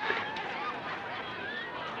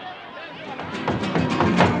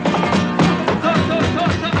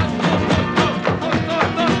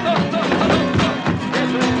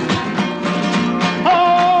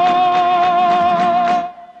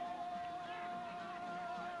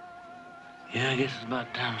 Yeah, I guess it's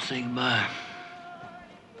about time to say goodbye.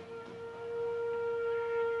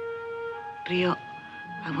 Rio,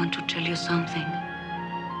 I want to tell you something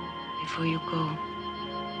before you go.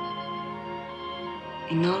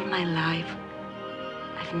 In all my life,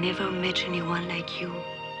 I've never met anyone like you.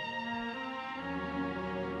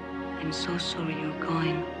 I'm so sorry you're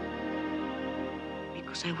going,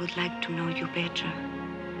 because I would like to know you better.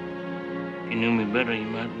 If you knew me better, you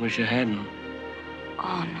might wish I hadn't.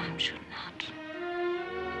 Oh, no, I'm sure not.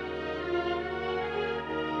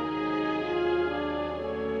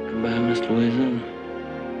 Goodbye, Miss Louisa.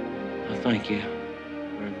 I thank you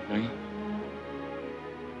for everything.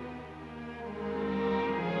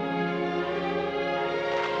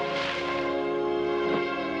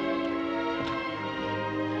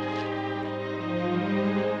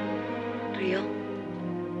 Rio?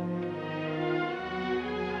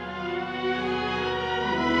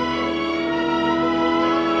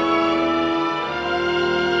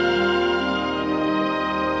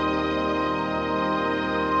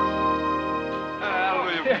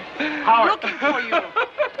 Howard. Looking for you.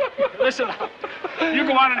 Listen, you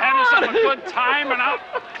go on and have yourself a good time, and I'll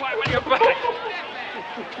fly when you're back.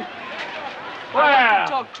 Well, I want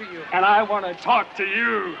to talk to you. And I want to talk to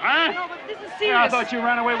you, huh? No, but this is serious. Yeah, I thought you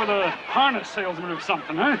ran away with a harness salesman or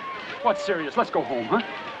something, huh? What's serious? Let's go home, huh?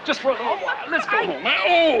 Just for a little while. Let's go home, huh?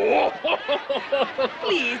 Oh!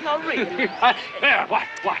 Please, no, really. There, what?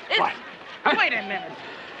 Huh? Wait a minute.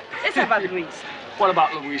 It's about Louise. What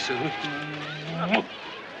about Louisa?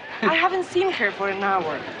 I haven't seen her for an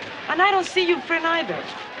hour. And I don't see your friend either.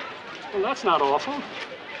 Well, that's not awful.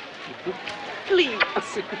 Please,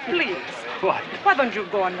 please. What? Why don't you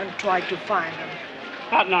go on and try to find her?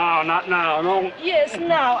 Not now, no. Yes,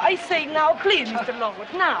 now. I say now. Please, Mr.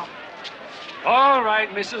 Longworth, now. All right,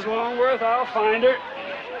 Mrs. Longworth, I'll find her.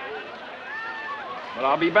 But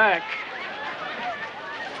I'll be back.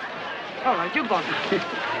 All right, you go now.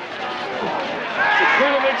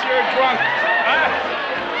 Kulovitz, you're drunk. Huh?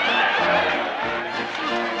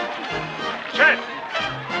 Chet!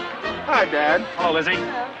 Hi, Dad. Oh, Lizzie.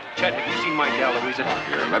 Chet, have you seen my gal, Louisa?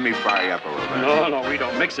 Here, let me fry you up a little bit. No, we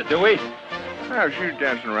don't mix it, do we? Oh, she was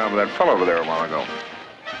dancing around with that fellow over there a while ago.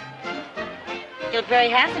 You look very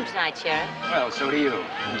handsome tonight, Sheriff. Well, so do you.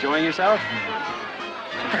 Enjoying yourself?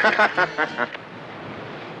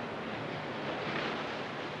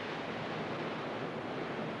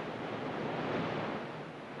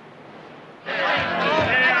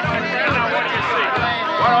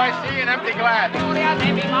 What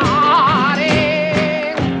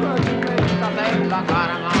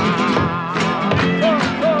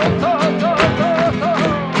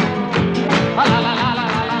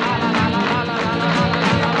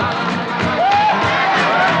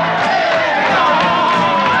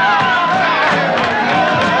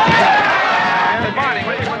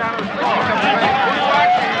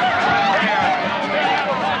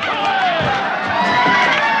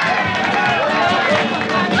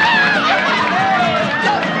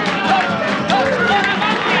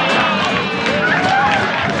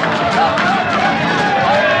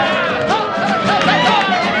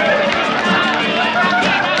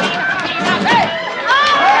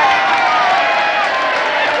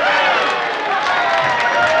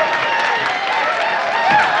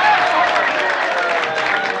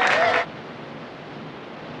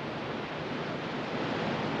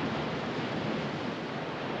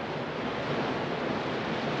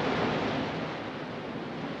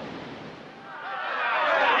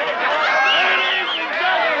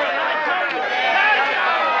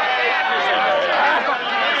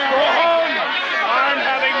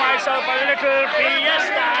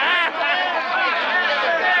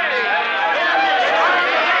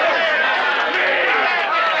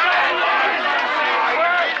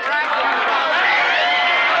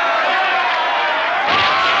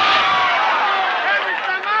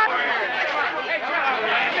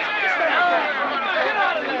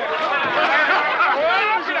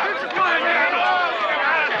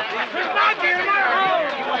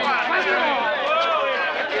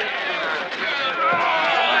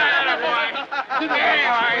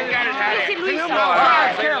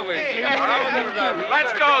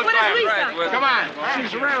Let's go, Come on.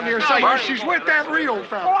 She's around here somewhere. She's with that real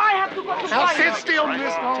fella. Oh, I have to go to Now sit still,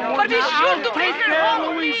 Miss Longworth. But be sure to take take her care of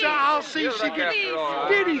home, Louisa. please. I'll see she gets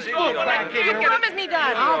Diddy's foot back in You here. promised me,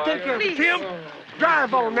 Dad. I'll take care of it. Please. Tim,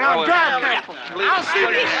 drive on now. Drive careful. I'll see you.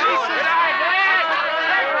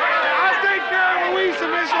 I'll take care of Louisa,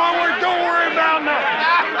 Miss Longworth. Don't worry about nothing.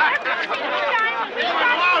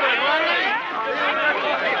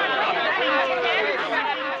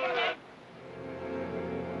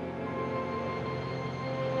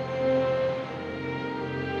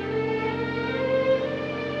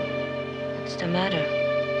 What's the matter?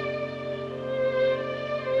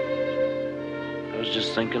 I was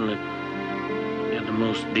just thinking that you're the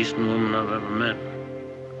most decent woman I've ever met.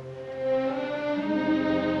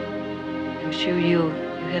 I'm sure you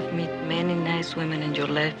have met many nice women in your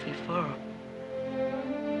life before.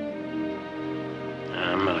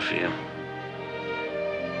 I met a few.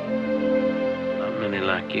 Not many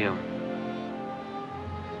like you.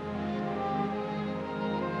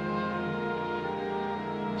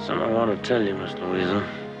 Something I want to tell you, Miss Louisa.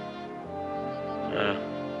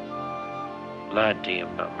 I lied to you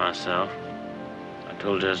about myself. I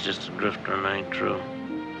told you I was just a drifter, and that ain't true.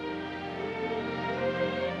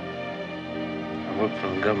 I work for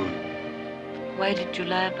the government. Why did you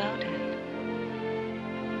lie about it?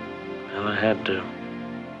 Well, I had to.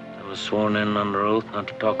 I was sworn in under oath not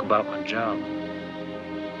to talk about my job.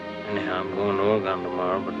 Anyhow, I'm going to Oregon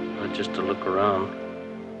tomorrow, but not just to look around.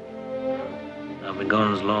 I'll be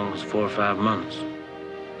gone as long as 4 or 5 months.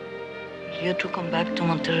 You to come back to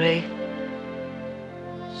Monterey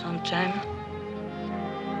sometime?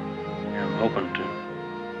 Yeah, I'm hoping to.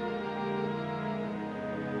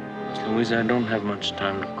 Miss Louisa, I don't have much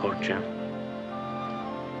time to court you.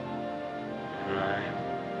 And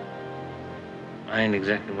I ain't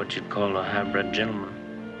exactly what you'd call a high-bred gentleman.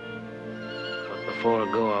 But before I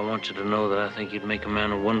go, I want you to know that I think you'd make a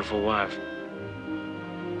man a wonderful wife.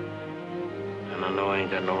 And I know I ain't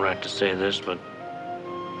got no right to say this, but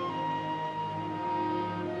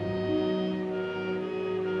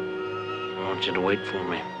I want you to wait for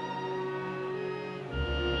me.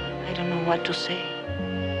 I don't know what to say.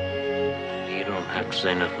 You don't have to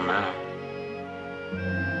say nothing now.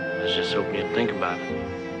 I was just hoping you'd think about it.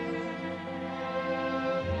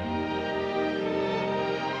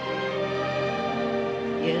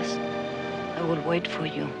 Yes, I will wait for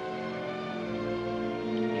you.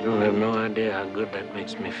 You don't have no idea how good that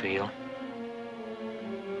makes me feel.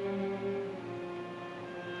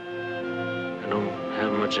 I don't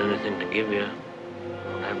have much of anything to give you. I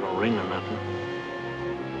don't have no ring or nothing.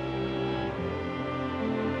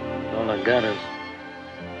 All I got is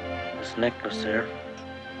this necklace here.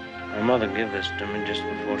 My mother gave this to me just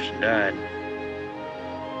before she died.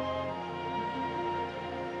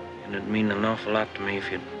 And it'd mean an awful lot to me if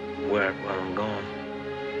you'd wear it while I'm gone.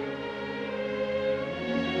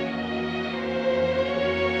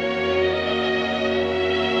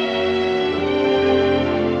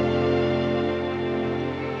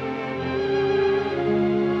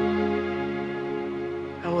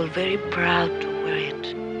 I was very proud to wear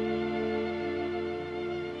it.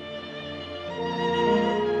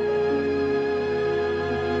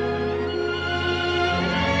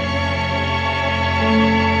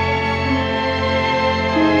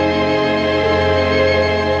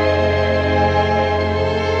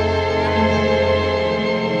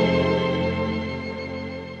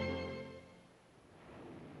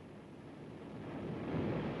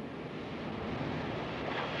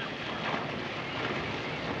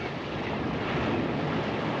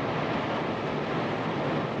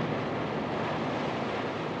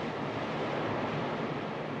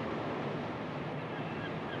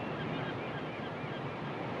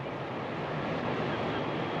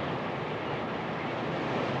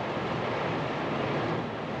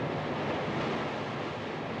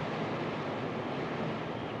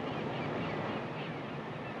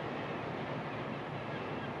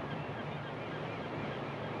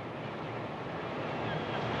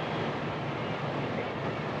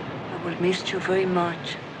 I will miss you very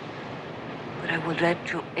much, but I will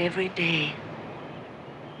write you every day.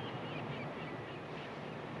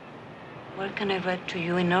 Where can I write to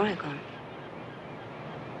you in Oregon?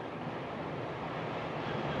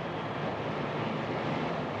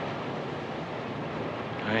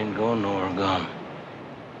 I ain't going to Oregon.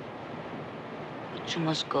 But you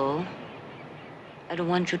must go. I don't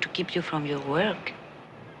want you to keep you from your work.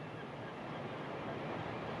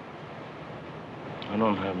 I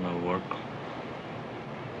don't have no work.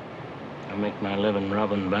 I make my living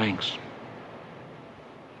robbing banks.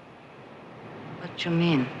 What you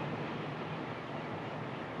mean?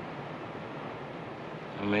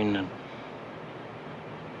 I mean that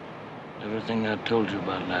everything I told you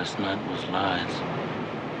about last night was lies.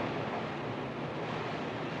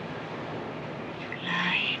 You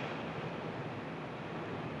lie.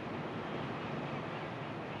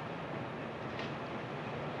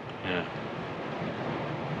 Yeah.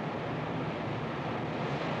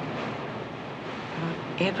 About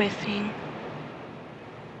everything?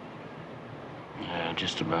 Yeah,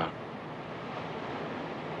 just about.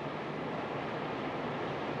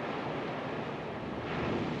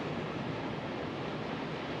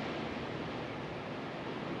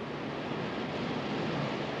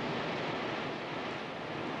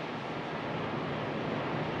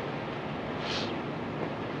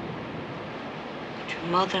 Your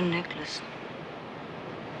mother necklace.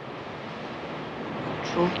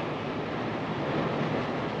 True.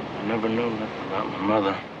 I never knew nothing about my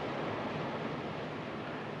mother.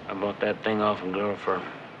 I bought that thing off a girl for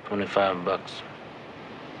 $25.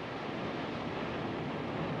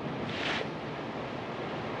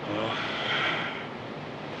 Well,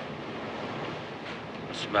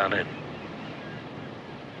 that's about it.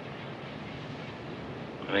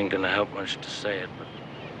 It ain't gonna help much to say it, but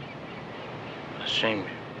I shamed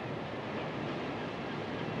you.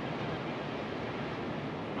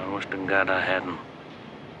 I wish to God I hadn't.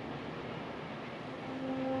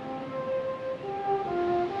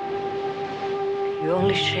 You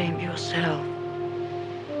only shame yourself.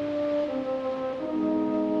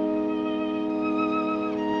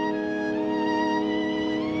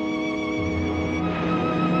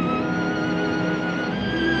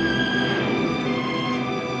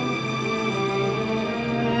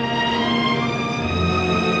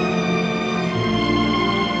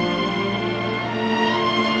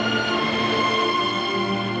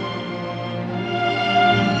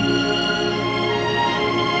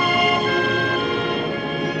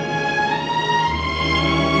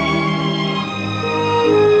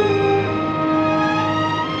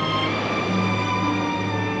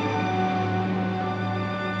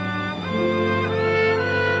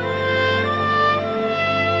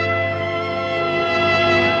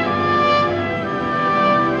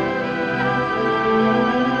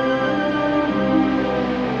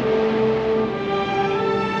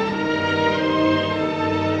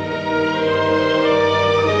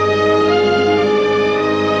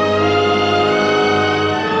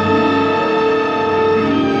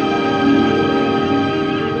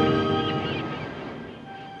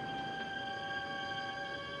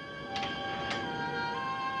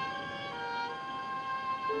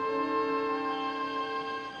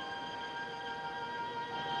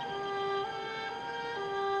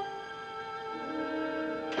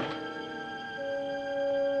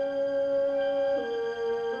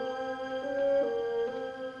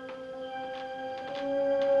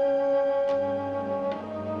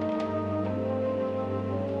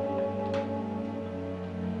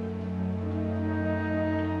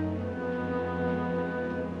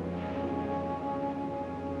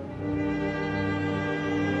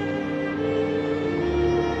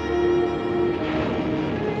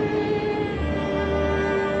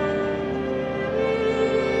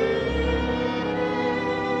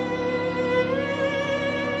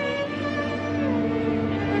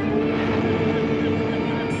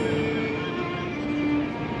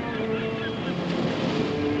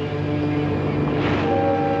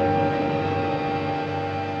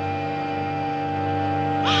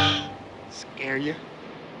 Scare you?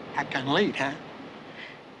 Acting late, huh?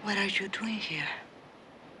 What are you doing here?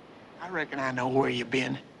 I reckon I know where you've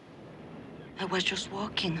been. I was just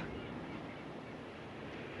walking.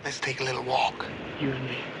 Let's take a little walk, you and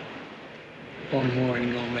me. One more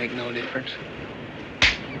ain't gonna make no difference.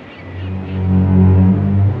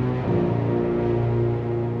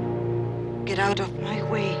 Get out of my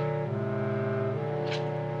way.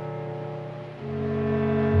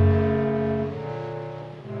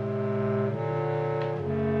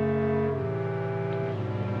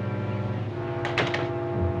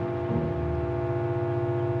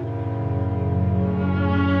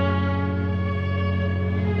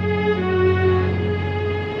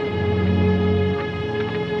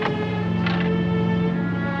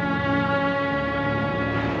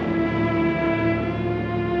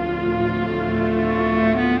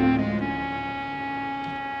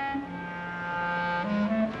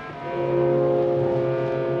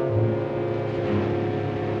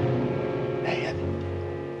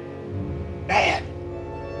 Dad!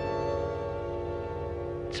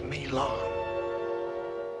 It's me, Lon.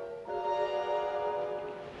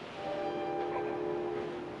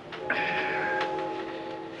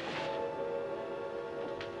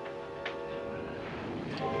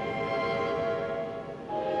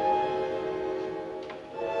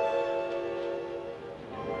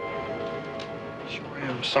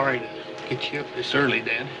 I'm sorry to get you up this early,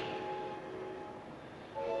 Dad.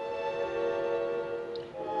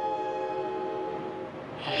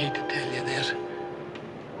 I hate to tell you this.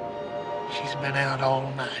 She's been out all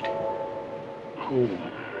night. Who?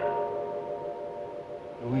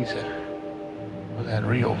 Louisa. With that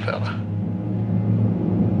Rio fella.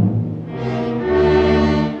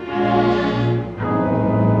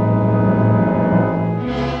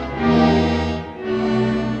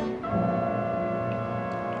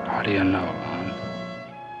 How do you know, Lon?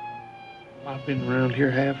 I've been around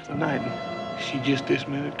here half the night, and she just this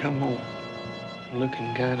minute come home.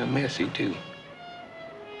 Looking kind of messy, too.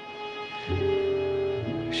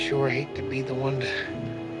 Sure hate to be the one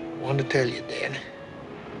to tell you, Dad.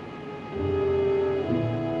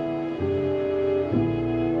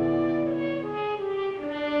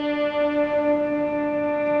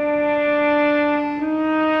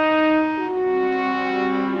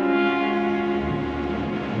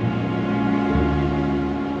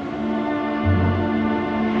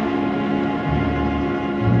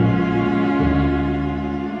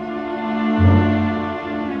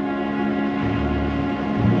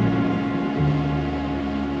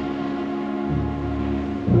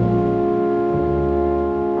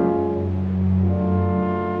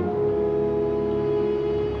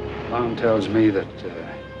 Lon tells me that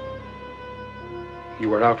you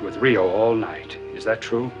were out with Rio all night. Is that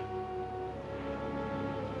true?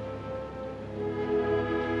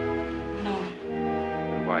 No.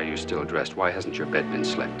 Then why are you still dressed? Why hasn't your bed been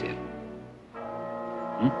slept in?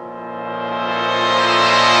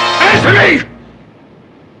 Answer me!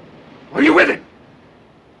 Were you with him?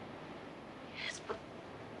 Yes,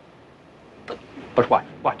 But what?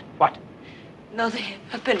 What? nothing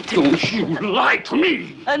happened. Don't you lie to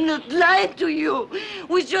me! I'm not lying to you.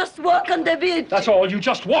 We just walk on the beach. That's all? You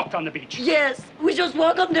just walked on the beach? Yes, we just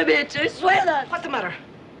walk on the beach. I swear that. What's the matter?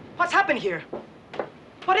 What's happened here?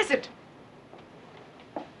 What is it?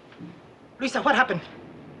 Luisa, what happened?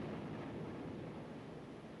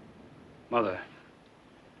 Mother,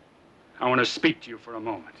 I want to speak to you for a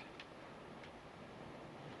moment.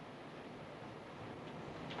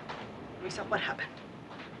 Luisa, what happened?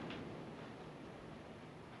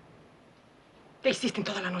 ¿Qué hiciste en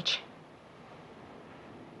toda la noche?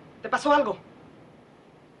 ¿Te pasó algo?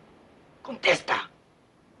 Contesta.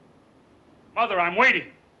 Mother, I'm waiting.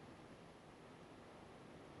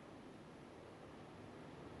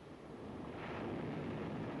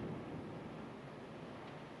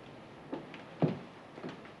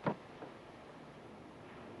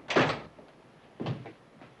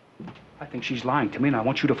 I think she's lying to me, and I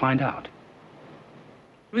want you to find out.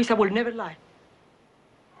 Luisa will never lie.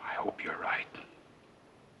 I hope you're right.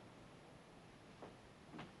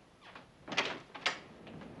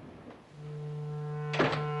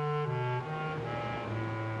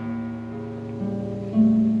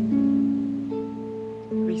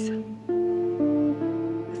 Luisa,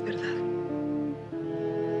 es verdad.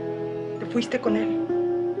 Te fuiste con él.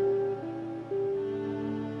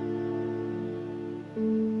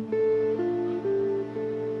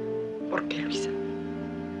 ¿Por qué, Luisa?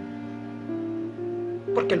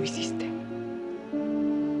 ¿Por qué lo hiciste?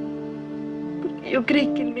 Porque yo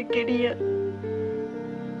creí que él me quería.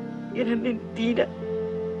 Y era mentira.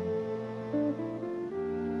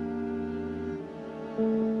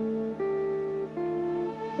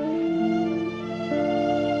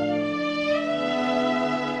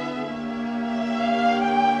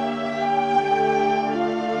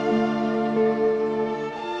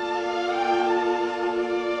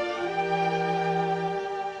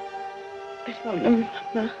 Perdóname,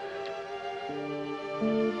 mamá.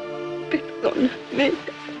 Perdóname.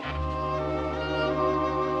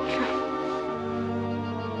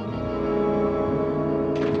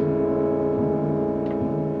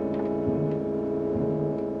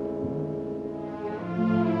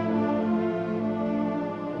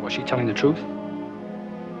 Was she telling the truth?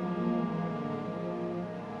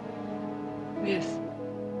 Yes.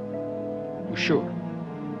 You sure?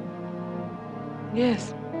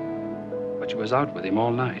 Yes. But she was out with him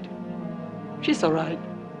all night. She's all right.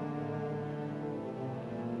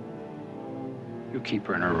 You keep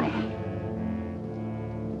her in her room.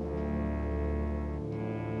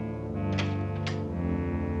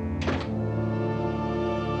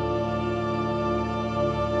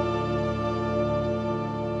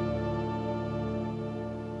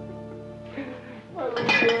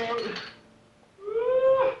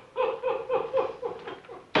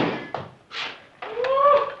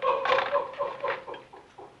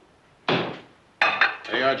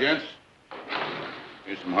 There you are, gents.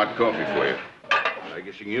 Here's some hot coffee for you. I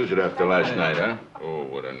guess you can use it after last night, huh? Oh,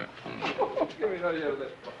 what a night. Give me that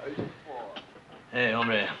lip. Hey,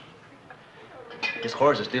 hombre. His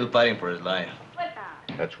horse is still fighting for his life.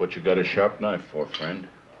 That's what you got a sharp knife for, friend.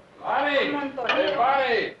 Barney! Hey,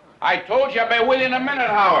 Barney! I told you I'd be with you in a minute,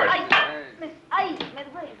 Howard. Ay, me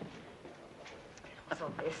duele.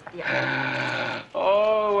 So bestia.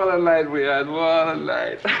 Oh, what a night we had. What a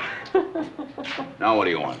night. Now what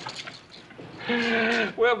do you want?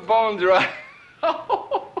 We're bone dry.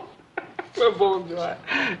 We're bone dry.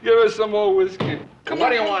 Give us some more whiskey. Come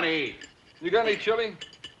What on. do you want to eat? You got any chili?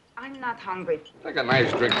 I'm not hungry. Take a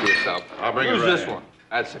nice drink for yourself. I'll bring it Use right this in. one.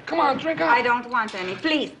 That's it. Come on, drink up. I don't want any,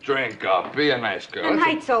 please. Drink up. Be a nice girl. The That's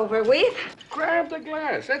night's over with. it. Grab the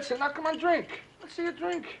glass. That's it. Now come on, drink. Let's see you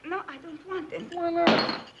drink. No, I don't want it. Why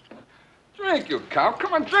not? Drink, you cow.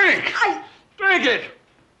 Come on, drink. Drink it.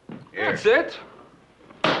 Here. That's it.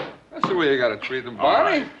 That's the way you gotta treat them, All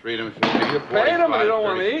Barney. right. Treat him. You paid them and you don't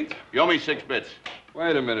want to eat? You owe me 6 bits.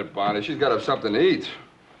 Wait a minute, Barney. She's got to have something to eat.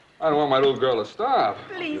 I don't want my little girl to starve.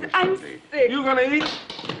 Please, I'm sick. You gonna eat?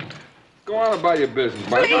 Go on about your business,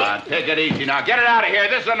 Barney. Please. Take it easy now. Get it out of here.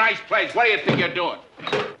 This is a nice place. What do you think you're doing?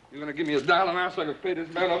 You're gonna give me $1 now so I can pay this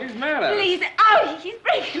man off? He's mad at us. Please. Oh, he's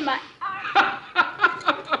breaking my arm.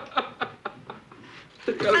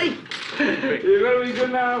 You gonna be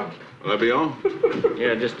good now? Will I be on?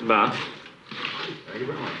 Yeah, just about. Thank you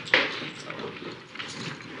very much.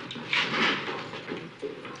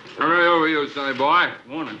 Right over you, sonny boy.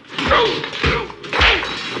 Morning.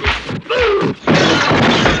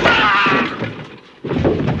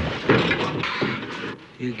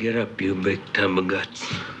 You get up, you big tub of guts.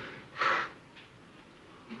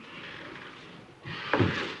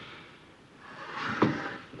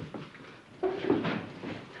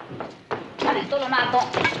 Esto lo mato.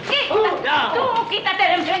 Tú, quítate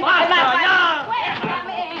de enfrente.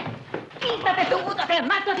 Suéltame. Quítate tú, te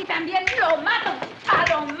mato a ti también. Lo mato.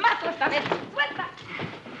 Lo mato esta vez. Suelta.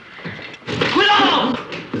 ¡Cuidado!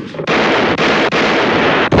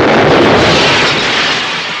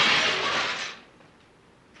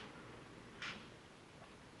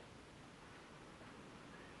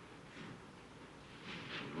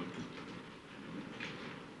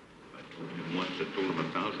 Once I told him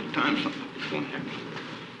 1,000 times something was going to happen.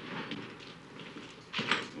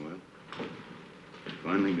 Well,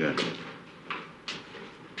 finally got it.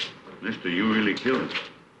 Mister, you really killed him.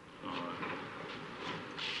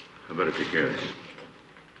 I better take care of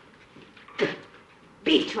this.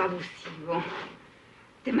 Bicho abusivo.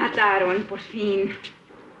 Te mataron, por fin.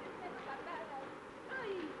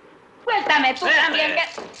 Suéltame tú también.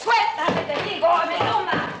 Suéltame, te digo. Me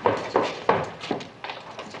toma.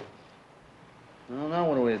 Well, now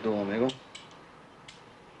what do we do, amigo?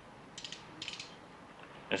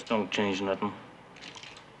 This don't change nothing.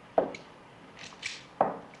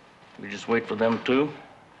 We just wait for them to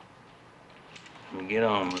and get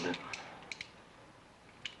on with it.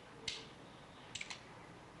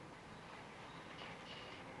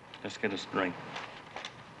 Let's get a drink.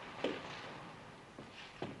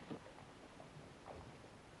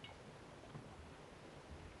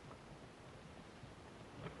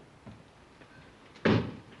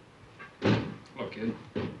 Hello, kid.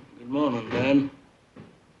 Good morning, Dad.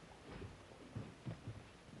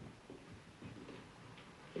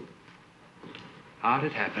 How'd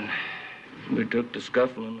it happen? We took the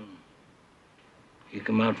scuffling and he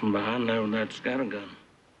come out from behind there with that scattergun.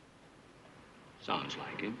 Sounds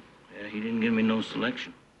like him. Yeah, he didn't give me no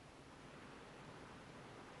selection.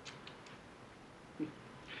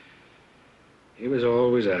 He was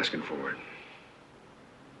always asking for it.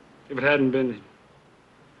 If it hadn't been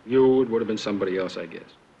you, it would have been somebody else, I guess.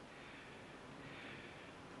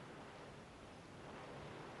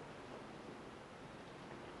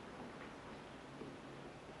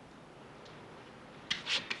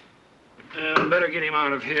 Better get him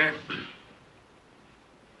out of here.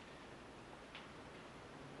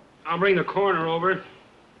 I'll bring the coroner over.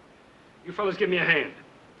 You fellas give me a hand.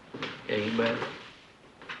 Yeah, you bet.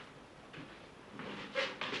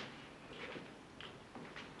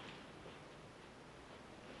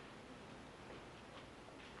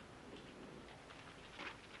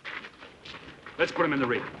 Let's put him in the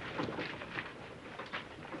ring.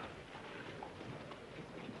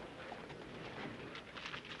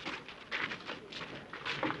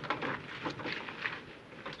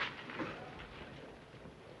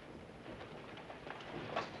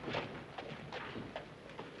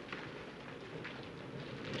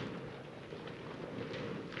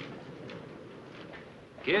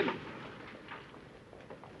 Kid,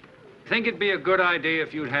 think it'd be a good idea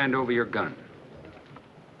if you'd hand over your gun.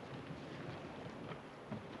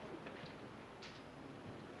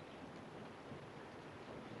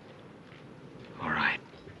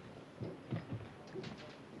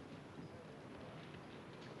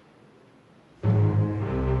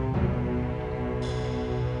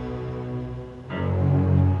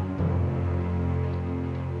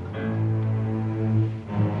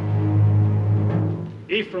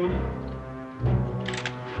 Ephraim.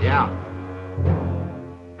 Yeah.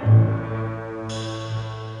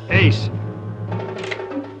 Ace.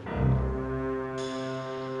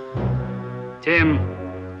 Tim.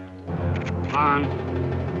 Lon.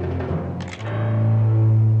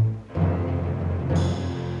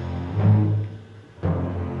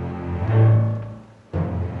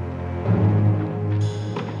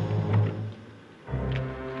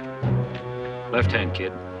 Left hand,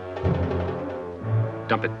 kid.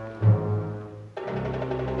 Dump it.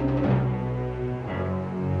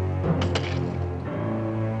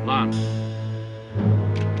 Lon.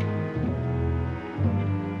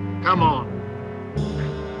 Come on.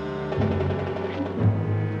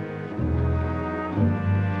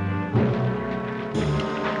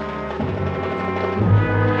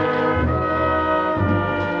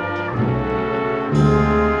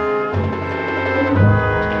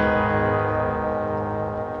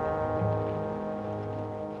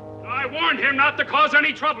 I warned him not to cause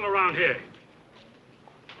any trouble around here.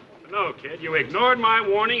 But no, kid, you ignored my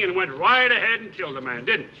warning and went right ahead and killed a man,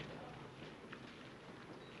 didn't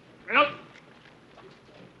you? Well,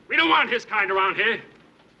 we don't want his kind around here.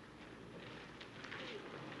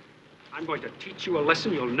 I'm going to teach you a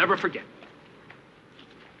lesson you'll never forget.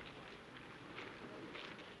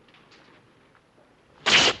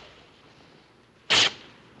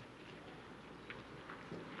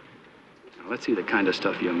 Now, let's see the kind of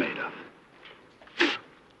stuff you're made of.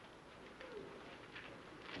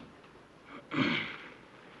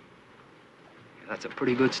 That's a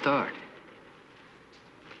pretty good start.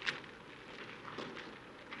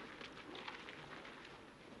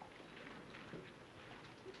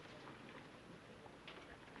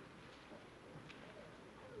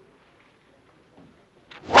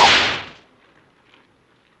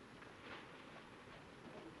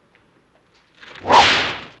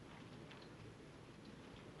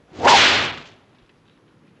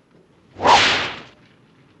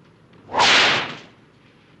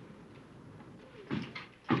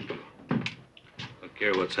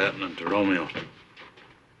 Care what's happening to Romeo.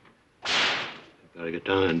 Gotta get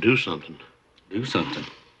down and do something. Do something.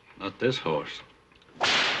 Not this horse.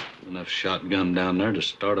 Enough shotgun down there to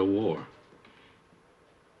start a war.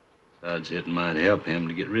 Besides, it might help him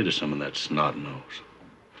to get rid of some of that snot nose.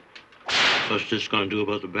 What's this gonna do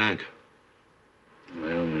about the bank?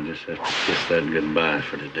 Well, we just have to kiss that goodbye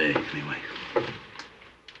for today, anyway.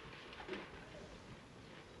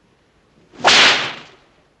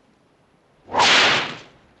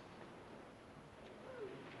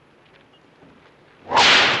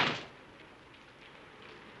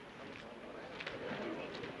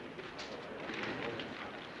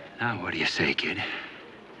 Now, what do you say, kid?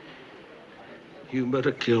 You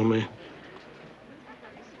better kill me.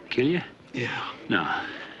 Kill you? Yeah. No.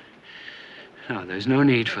 No, there's no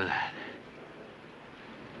need for that.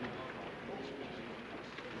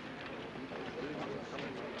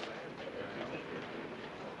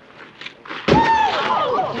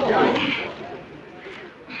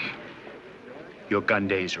 Your gun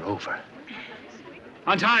days are over.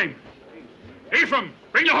 On time. Ephraim,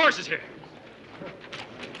 bring the horses here.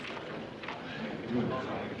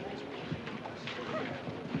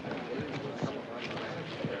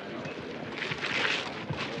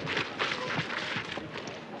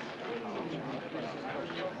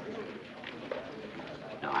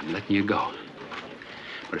 Now, I'm letting you go.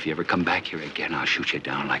 But if you ever come back here again, I'll shoot you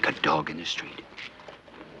down like a dog in the street.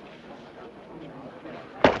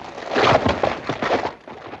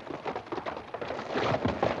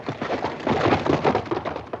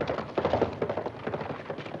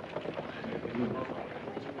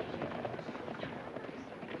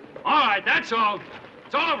 All right, that's all.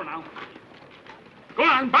 It's all over now. Go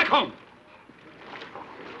on, back home.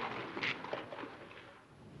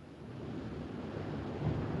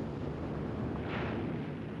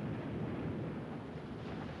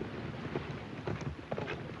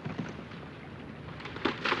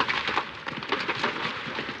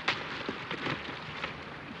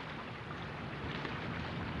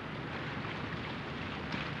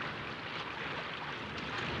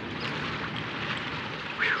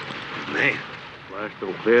 Man, flashed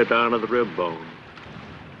them clear down to the rib bone.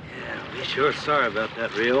 Yeah, we sure sorry about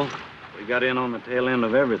that, Rio. We got in on the tail end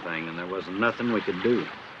of everything, and there wasn't nothing we could do.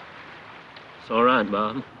 It's all right,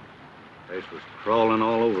 Bob. The place was crawling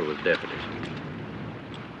all over with deputies.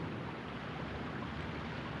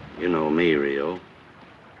 You know me, Rio. If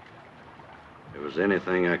there was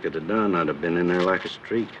anything I could have done, I'd have been in there like a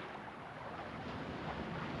streak.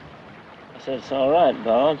 I said it's all right,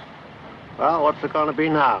 Bob. Well, what's it gonna be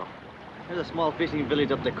now? There's a small fishing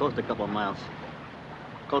village up the coast a couple of miles.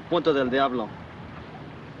 Called Punta del Diablo.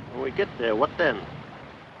 When we get there, what then?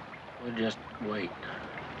 We'll just wait.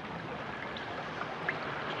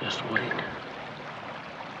 Just wait.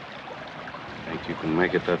 Think you can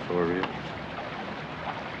make it that far, real?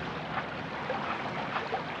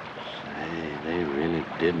 Say, they really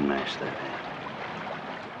did mash that hand.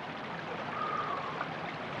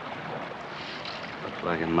 Looks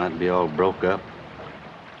like it might be all broke up.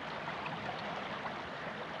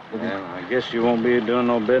 Well, I guess you won't be doing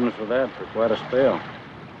no business with that for quite a spell.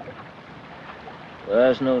 Well,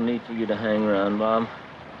 there's no need for you to hang around, Bob.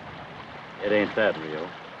 It ain't that, Rio.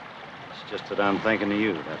 It's just that I'm thinking of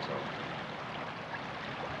you, that's all.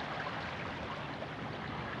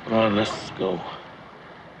 All right, let's go.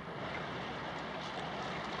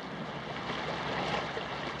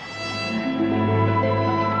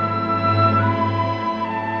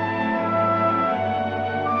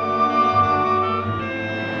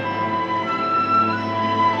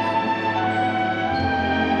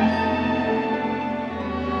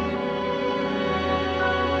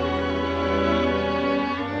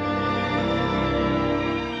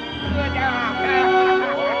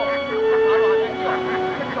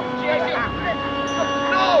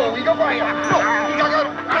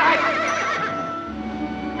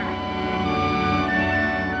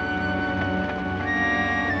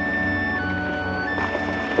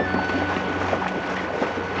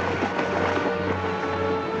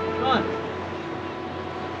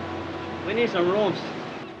 We need some rooms.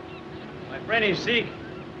 My friend is sick.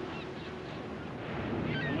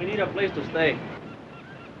 And we need a place to stay.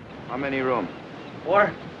 How many rooms?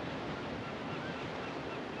 4.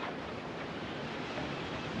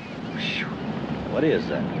 What is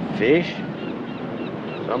that? Fish?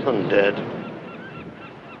 Something dead.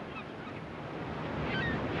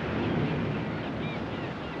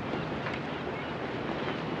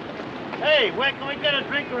 Hey, where can we get a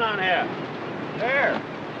drink around here? There.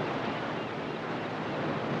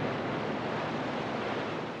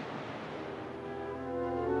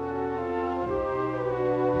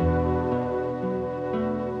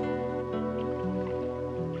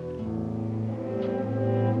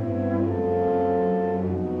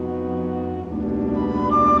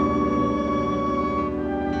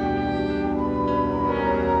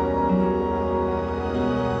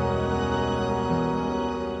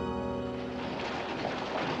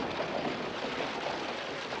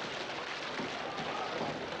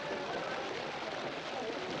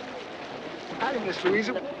 Howdy, Miss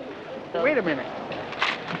Louisa. Wait a minute.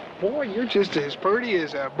 Boy, you're just as pretty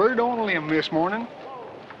as a bird on a limb this morning.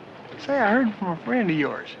 Say, I heard from a friend of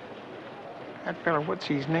yours. That fella, what's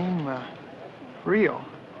his name? Rio.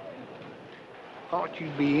 Thought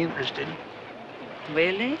you'd be interested.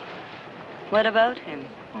 Really? What about him?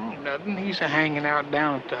 Oh, nothing. He's hanging out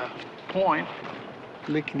down at the point,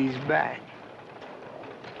 licking his back.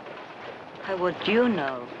 How would you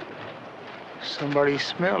know? Somebody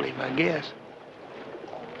smelled him, I guess.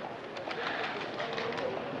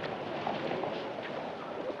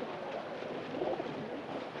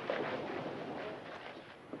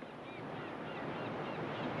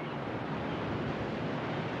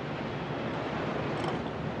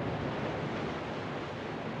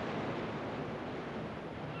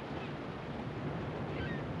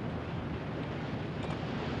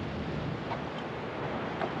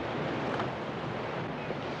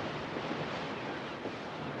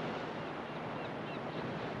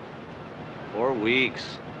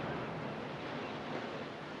 Weeks.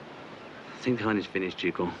 I think the hunt is finished,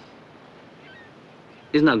 Chico.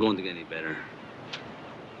 It's not going to get any better.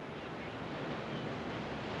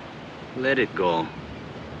 Let it go.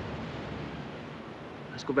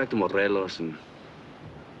 Let's go back to Morelos and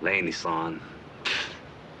lay in the sun.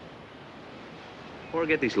 Or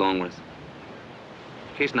get these Longworth.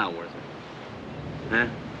 Case not worth it. Huh?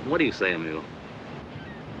 What do you say, amigo?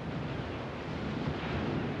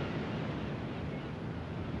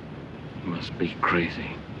 Must be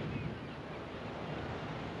crazy.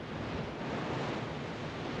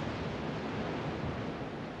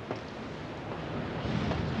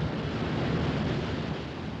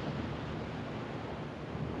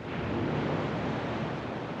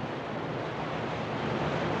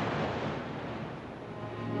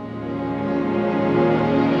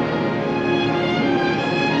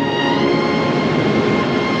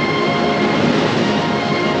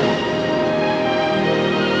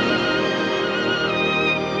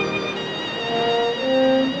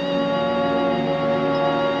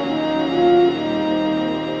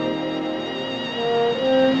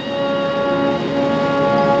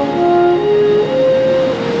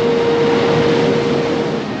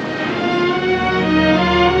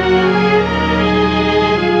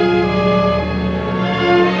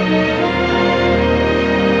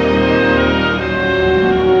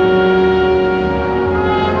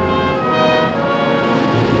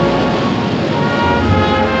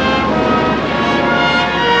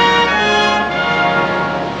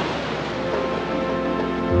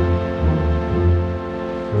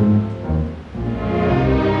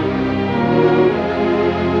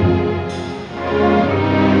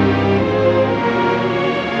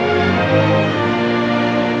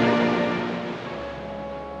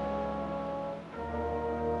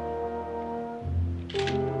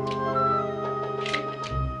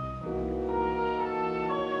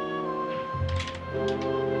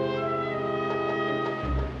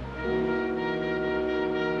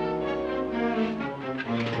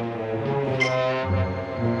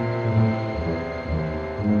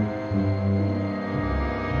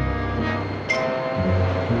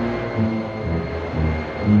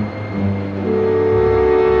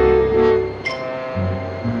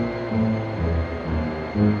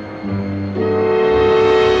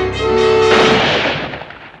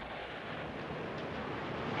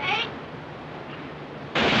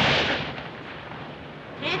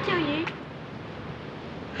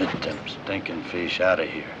 Get them stinking fish out of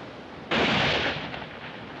here.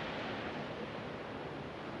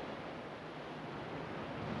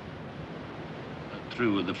 I'm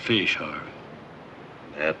through with the fish, Harvey.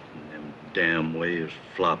 That and them damn waves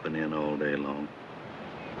flopping in all day long.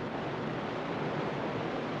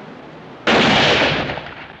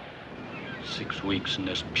 Six weeks in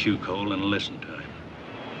this puke hole and listen to him.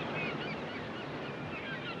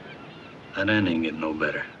 That end ain't getting no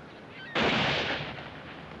better.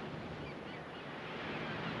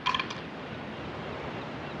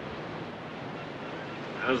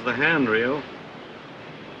 How's the hand, Rio?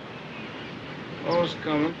 Oh, it's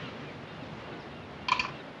coming.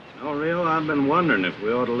 No, Rio, I've been wondering if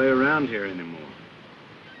we ought to lay around here anymore.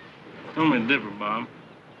 Tell me different, Bob.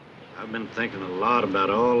 I've been thinking a lot about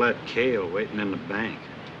all that kale waiting in the bank.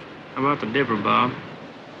 How about the dipper, Bob?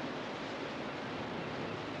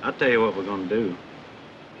 I'll tell you what we're gonna do.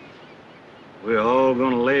 We're all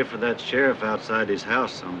gonna lay for that sheriff outside his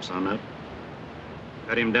house some sunup.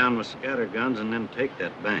 Cut him down with scatter guns and then take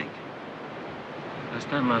that bank. That's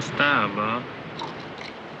not my style, Bob.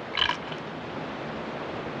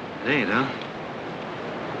 It ain't, huh?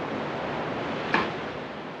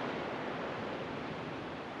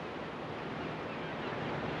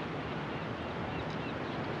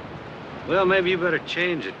 Well, maybe you better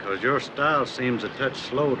change it, 'cause your style seems a touch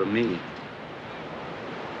slow to me.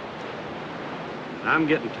 And I'm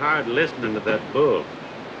getting tired of listening to that bull.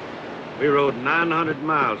 We rode 900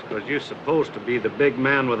 miles 'cause you're supposed to be the big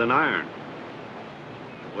man with an iron.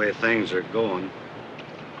 The way things are going,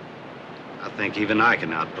 I think even I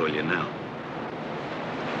can outpull you now.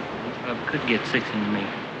 I could get six into me.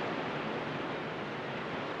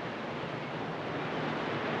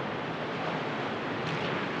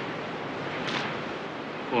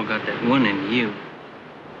 Boy, got that one in you.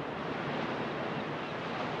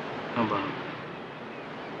 How about?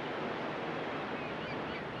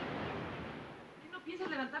 ¿No piensas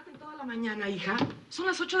levantarte en toda la mañana, hija? Son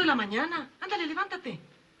las 8 de la mañana. Ándale, levántate.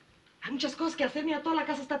 Hay muchas cosas que hacer. Mira, toda la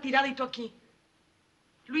casa está tirada y tú aquí.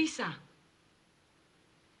 Luisa.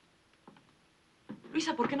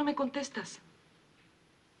 Luisa, ¿por qué no me contestas?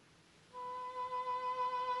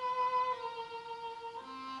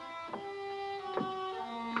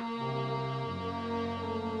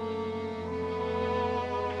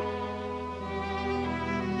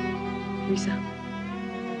 Luisa.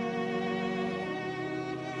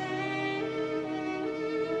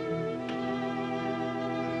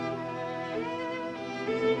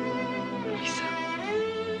 Luisa.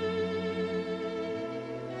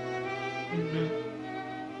 Mamá.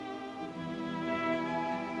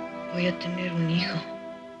 Voy a tener un hijo.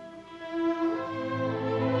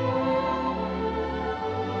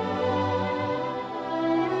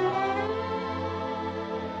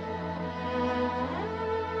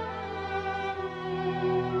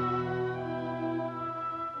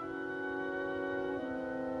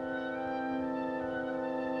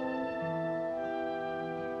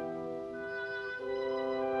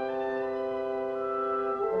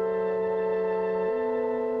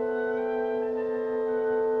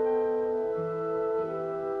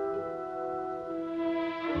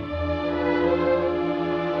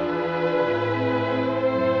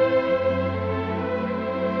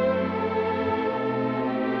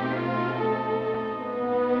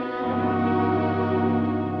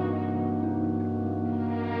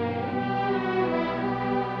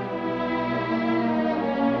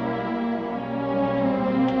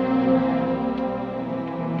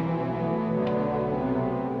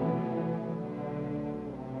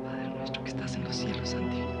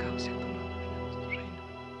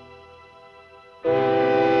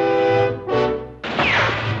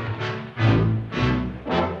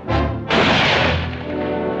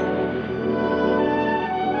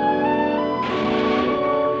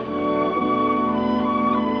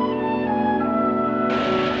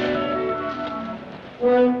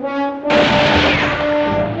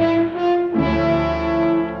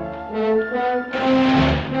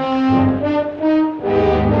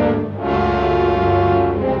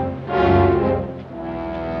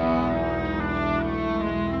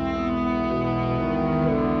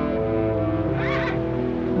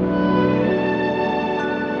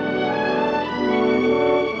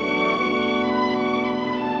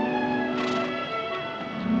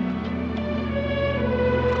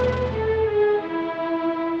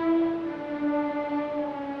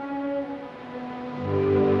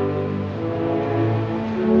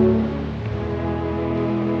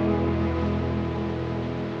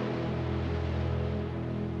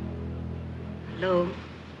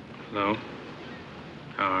 Hello.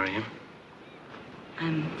 How are you?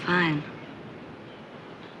 I'm fine.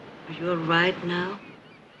 Are you all right now?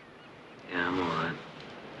 Yeah, I'm all right.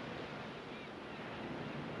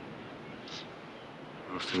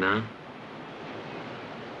 Want to sit down?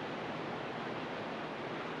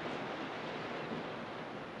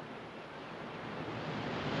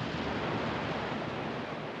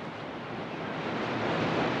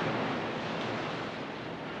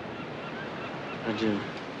 How'd you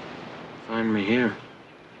find me here?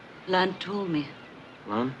 Lan told me.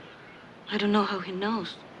 Lon? I don't know how he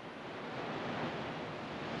knows.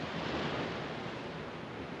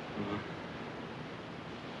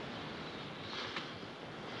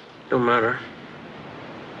 Don't matter.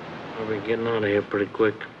 I'll be getting out of here pretty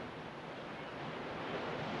quick.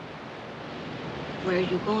 Where are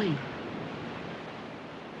you going?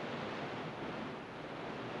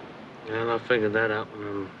 Well, I'll figure that out when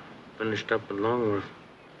I'm finished up with Longworth.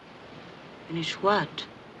 Finish what?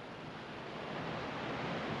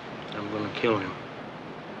 I'm gonna kill him.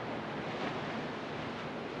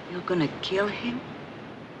 You're gonna kill him?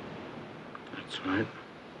 That's right.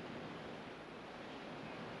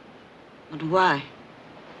 But why?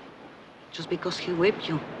 Just because he whipped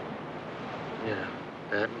you? Yeah,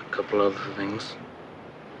 that and a couple other things.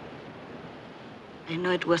 I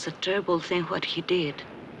know it was a terrible thing what he did.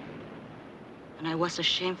 And I was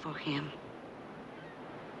ashamed for him.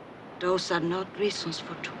 Those are not reasons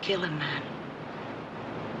for to kill a man.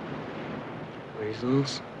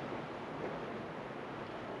 Reasons?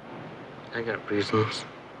 I got reasons.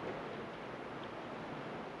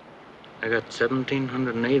 I got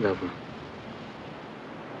 1,708 of them.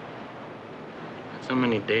 That's how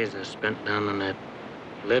many days I spent down in that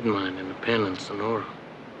lead mine in the pen in Sonora.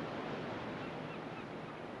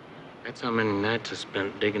 That's how many nights I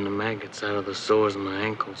spent digging the maggots out of the sores in my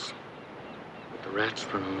ankles, with the rats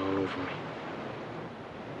running all over me.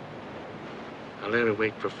 I lay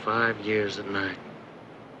awake for 5 years at night,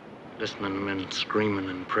 listening to men screaming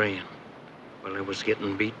and praying while I was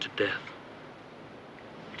getting beat to death.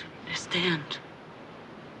 Understand?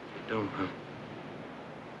 You don't, huh?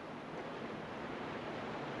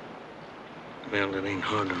 Well, it ain't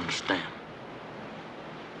hard to understand.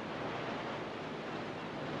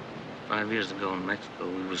 5 years ago in Mexico,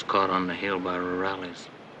 we was caught on the hill by rurales.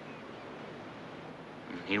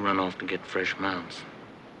 And he run off to get fresh mounts.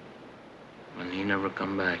 And he never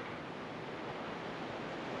come back.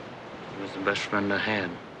 He was the best friend I had.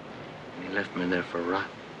 And he left me there for rot.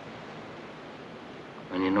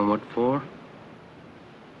 And you know what for?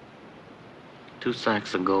 2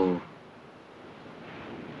 sacks of gold.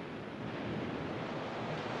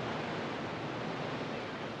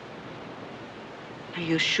 Are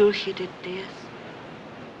you sure he did this?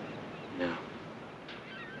 Yeah.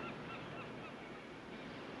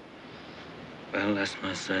 Well, that's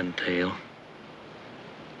my sad tale.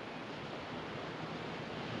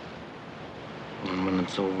 And when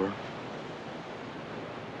it's over,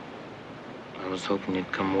 I was hoping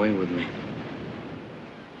you'd come away with me.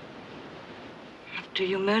 After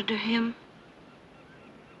you murder him?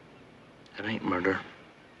 That ain't murder.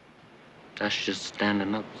 That's just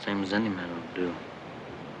standing up, same as any man would do.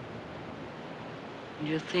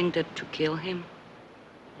 You think that to kill him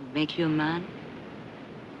would make you a man?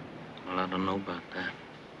 Well, I don't know about that.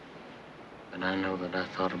 But I know that I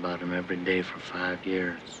thought about him every day for 5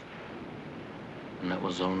 years. And that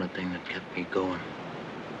was the only thing that kept me going.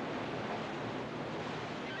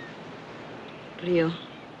 Rio,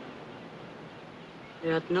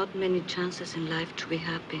 there are not many chances in life to be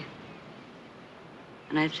happy.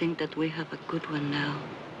 And I think that we have a good one now.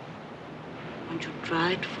 Won't you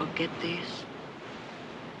try to forget this?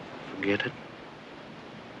 Forget it?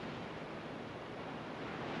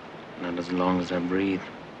 Not as long as I breathe.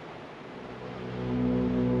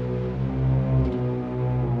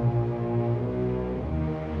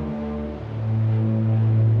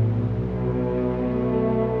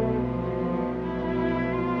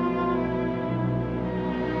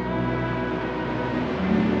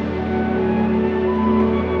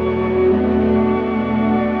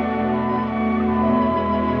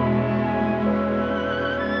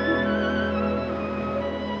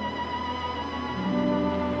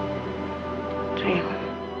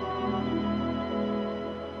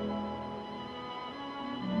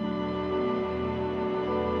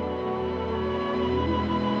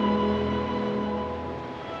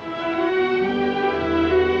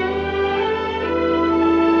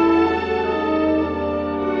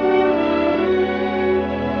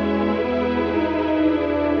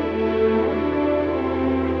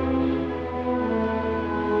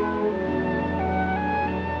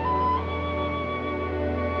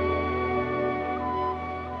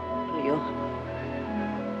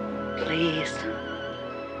 Please.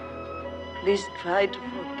 Please try to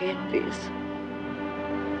forget this.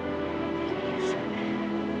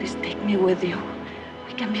 Please take me with you.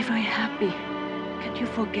 We can be very happy. Can you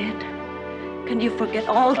forget? Can you forget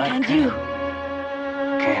all? Can you?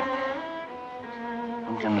 Can't.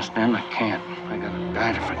 Don't you understand? I can't. I gotta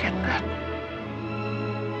die to forget that.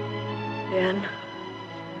 Then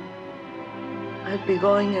I'll be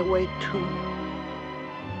going away too.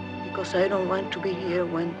 Because I don't want to be here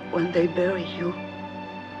when they bury you.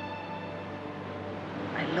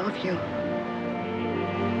 I love you.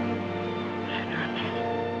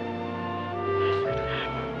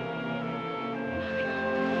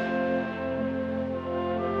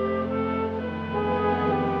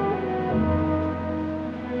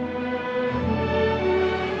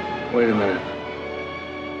 Wait a minute.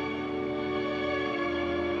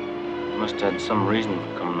 You must have had some reason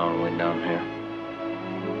for coming all the way down here.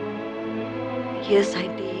 Yes, I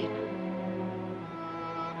did.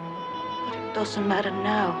 But it doesn't matter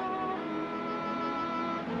now.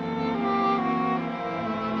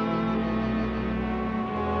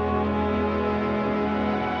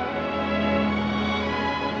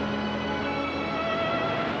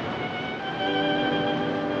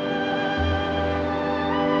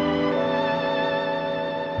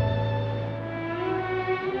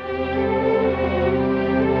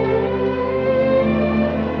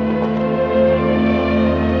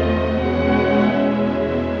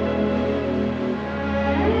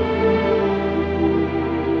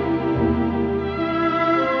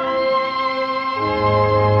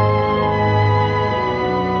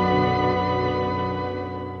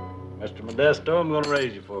 Modesto, I'm going to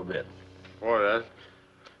raise you for a bit. Boy,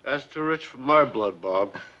 that's too rich for my blood,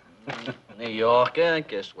 Bob. New York, I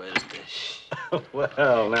guess where it is.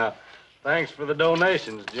 Well, now, thanks for the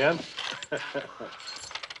donations, gents.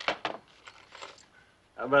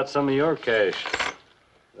 How about some of your cash?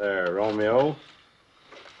 There, Romeo.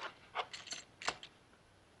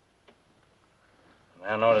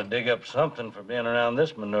 Man ought to dig up something for being around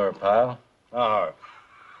this manure pile. Oh,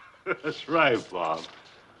 That's right, Bob.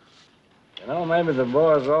 you know, maybe the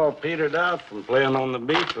boys all petered out from playing on the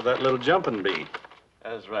beach with that little jumping bee.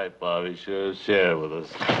 That's right, Bobby. Sure share with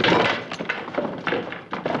us.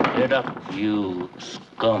 Get up, you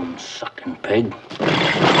scum-sucking pig.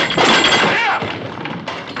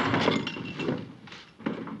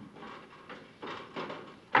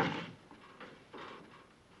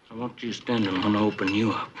 I want you standing when I open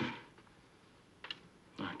you up.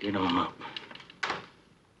 Now, get on up.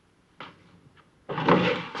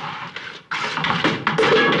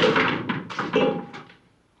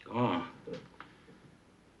 Go on.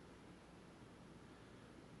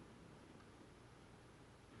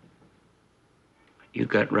 You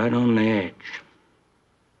got right on the edge.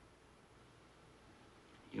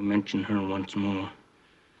 You mention her once more,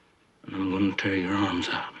 and I'm going to tear your arms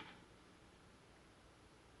out.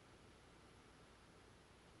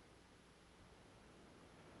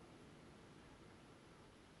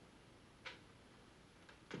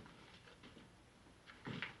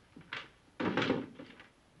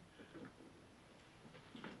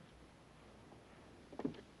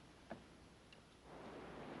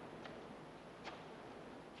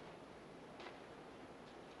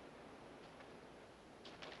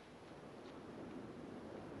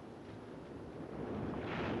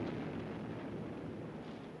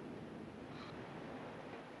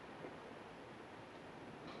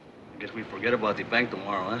 I guess we forget about the bank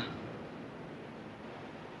tomorrow, huh?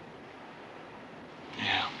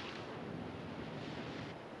 Yeah.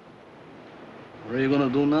 What are you gonna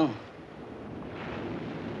do now?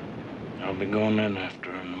 I'll be going in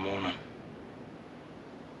after her in the morning.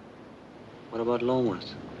 What about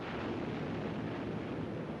Longworth?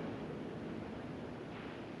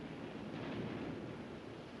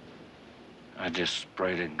 I just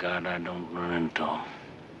pray to God I don't run into him.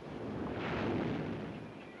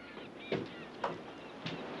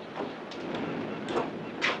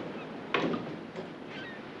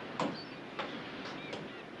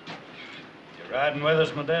 You riding with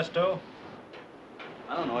us, Modesto?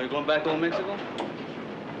 I don't know. Are you going back to old Mexico?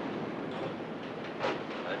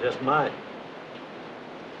 I just might.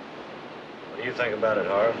 What do you think about it,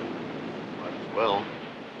 Harv? Might as well.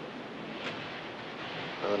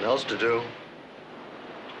 Nothing else to do.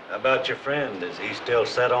 How about your friend? Is he still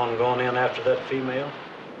set on going in after that female?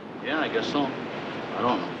 Yeah, I guess so. I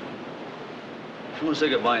don't know. If you want to say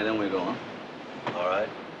goodbye, then we go, huh? All right.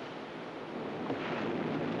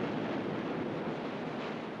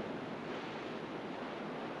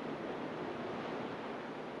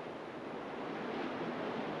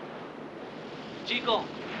 Chico.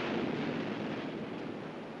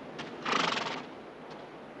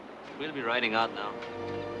 We'll be riding out now.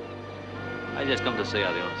 I just come to say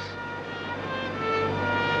adios.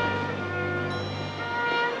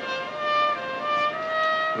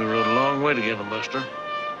 We rode a long way together, Buster.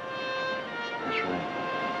 That's right.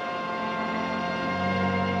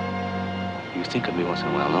 You think of me once in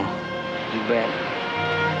a while, no? You bet.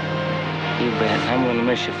 You bet. I'm gonna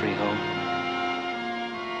miss you, Freehold.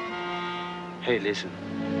 Hey, listen.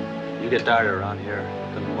 You get tired around here,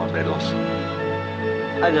 come to Barbados.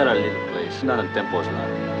 I got a little place, not in Tempo's lot.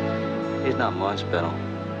 It's not much, but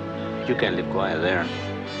you can live quiet there,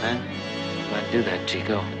 eh? Might do that,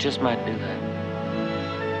 Chico. Just might do that.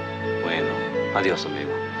 Bueno, adios,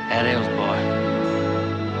 amigo. Adios, boy.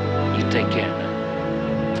 You take care now.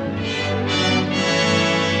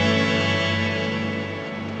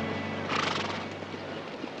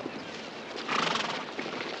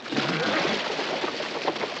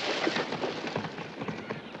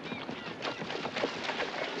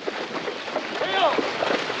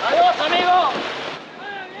 Adiós, amigo.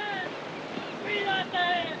 Cuídate.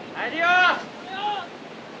 Adiós.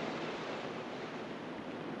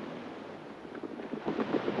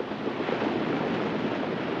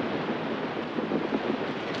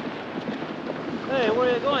 Hey, where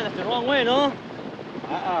are you going? That's the wrong way, no?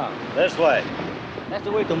 This way. That's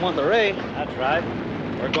the way to Monterey. That's right.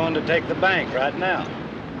 We're going to take the bank right now.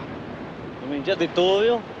 You mean just the two of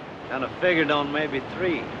you? Kind of figured on maybe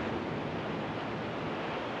 3.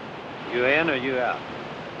 You in or you out?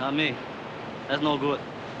 Not me. That's no good.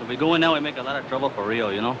 If we go in now, we make a lot of trouble for Rio,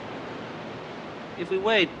 you know? If we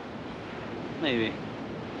wait, maybe.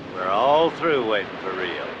 We're all through waiting for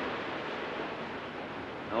Rio.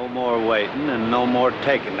 No more waiting and no more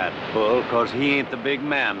taking that bull, 'cause he ain't the big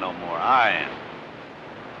man no more. I am.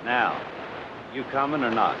 Now, you coming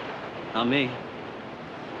or not? Not me.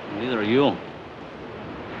 Neither are you.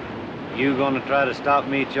 You gonna try to stop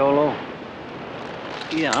me, Cholo?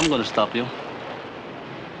 Yeah, I'm gonna stop you.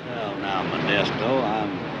 Well, now, Modesto,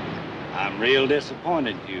 I'm real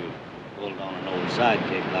disappointed you pulled on an old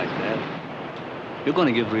sidekick like that. You're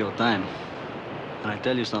gonna give Rio time. And I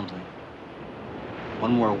tell you something.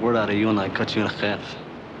 One more word out of you and I cut you in half.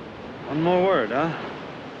 One more word, huh?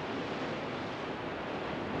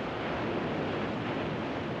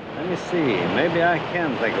 Let me see. Maybe I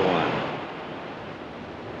can think of one.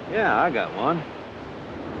 Yeah, I got one.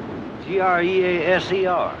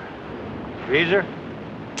 Greaser. Greaser?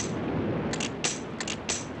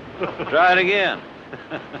 Try it again.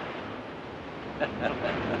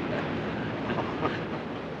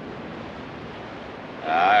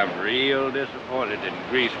 I'm real disappointed in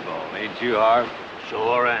Greaseball, ain't you, Harv?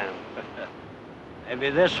 Sure am. Maybe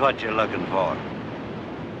this is what you're looking for.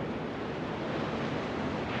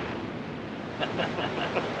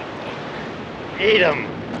 Eat 'em,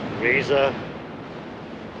 Greaser.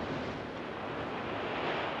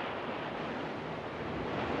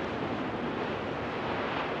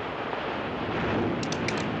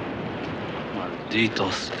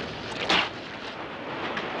 Malditos.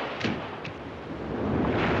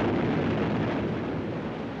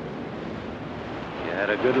 You had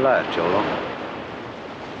a good life, Cholo.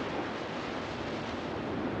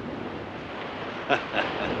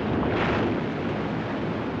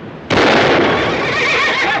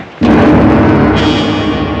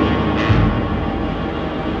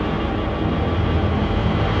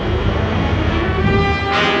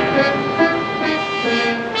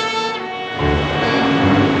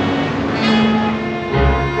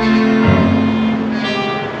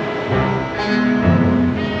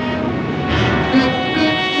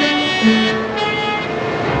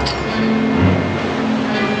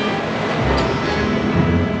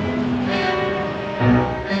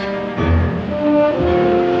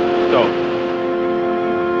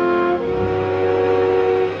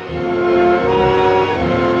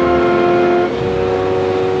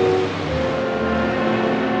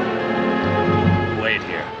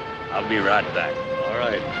 Be right back. All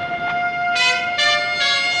right.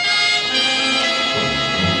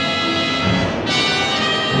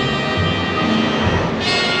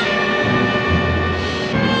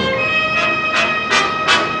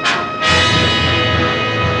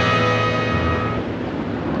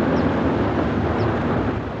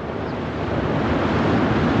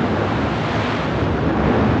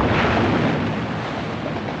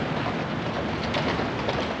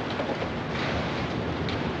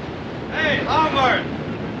 Hey, Longworth!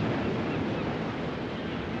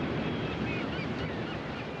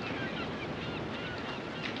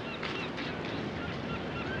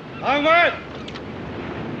 Longworth!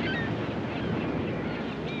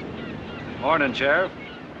 Morning, Sheriff.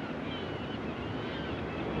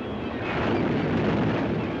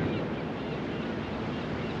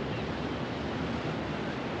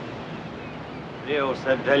 Leo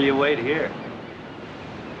said tell you wait here.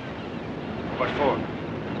 What for?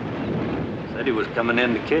 Said he was coming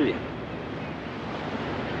in to kill you.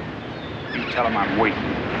 You tell him I'm waiting.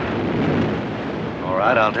 All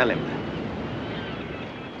right, I'll tell him.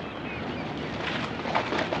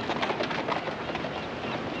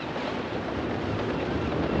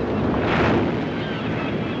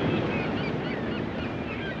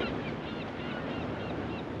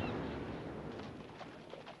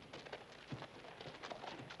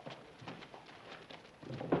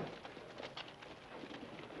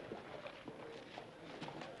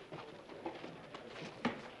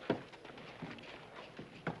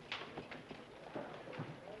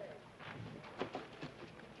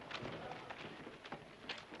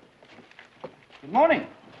 Good morning.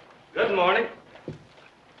 Good morning.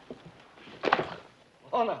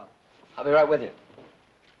 Oh, no. I'll be right with you.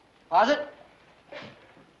 How's it?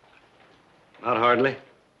 Not hardly.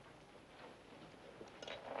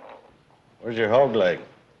 Where's your hog leg?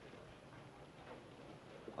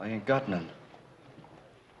 I ain't got none.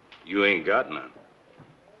 You ain't got none.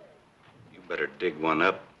 You better dig one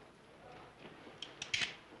up.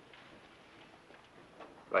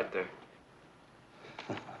 Right there.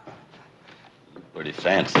 Pretty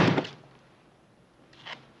fancy.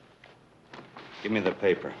 Give me the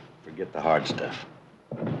paper. Forget the hard stuff.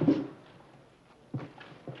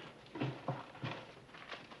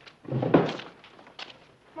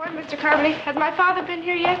 Morning, Mr. Carmody. Has my father been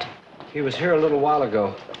here yet? He was here a little while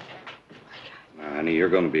ago. Now, honey, you're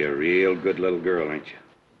going to be a real good little girl, ain't you?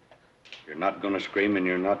 You're not going to scream and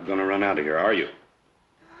you're not going to run out of here, are you?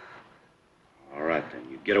 All right, then.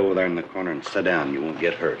 You get over there in the corner and sit down. You won't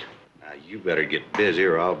get hurt. Now, you better get busy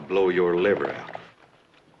or I'll blow your liver out.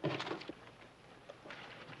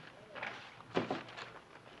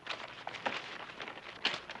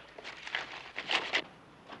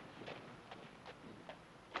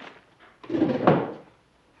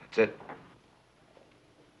 That's it.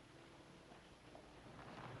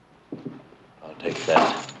 I'll take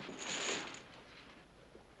that.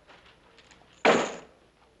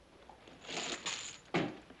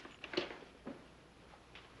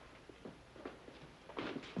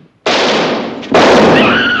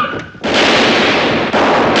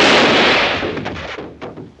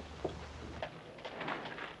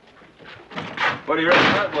 What do you reckon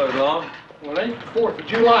that was, Long? Well, it ain't the 4th of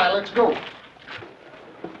July. Let's go.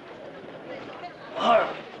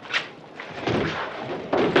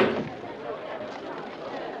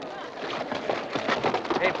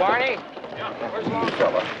 Hey, Barney. Yeah, where's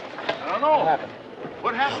Longfellow? I don't know. What happened?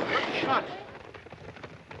 What happened? Where's the shot?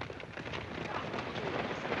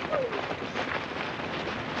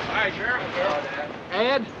 Hi, Sheriff.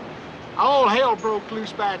 Ed, all hell broke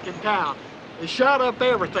loose back in town. They shot up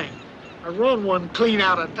everything. I run one clean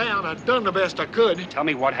out of town. I done the best I could. Tell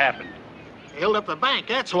me what happened. They held up the bank.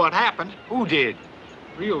 That's what happened. Who did?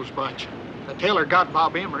 Rio's bunch. The tailor got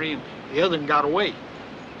Bob Emery and the other one got away.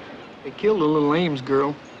 They killed the little Ames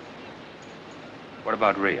girl. What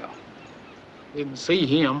about Rio? Didn't see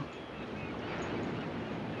him.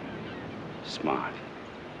 Smart.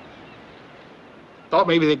 Thought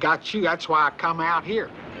maybe they got you. That's why I come out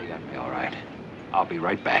here. They got me all right. I'll be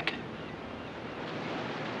right back.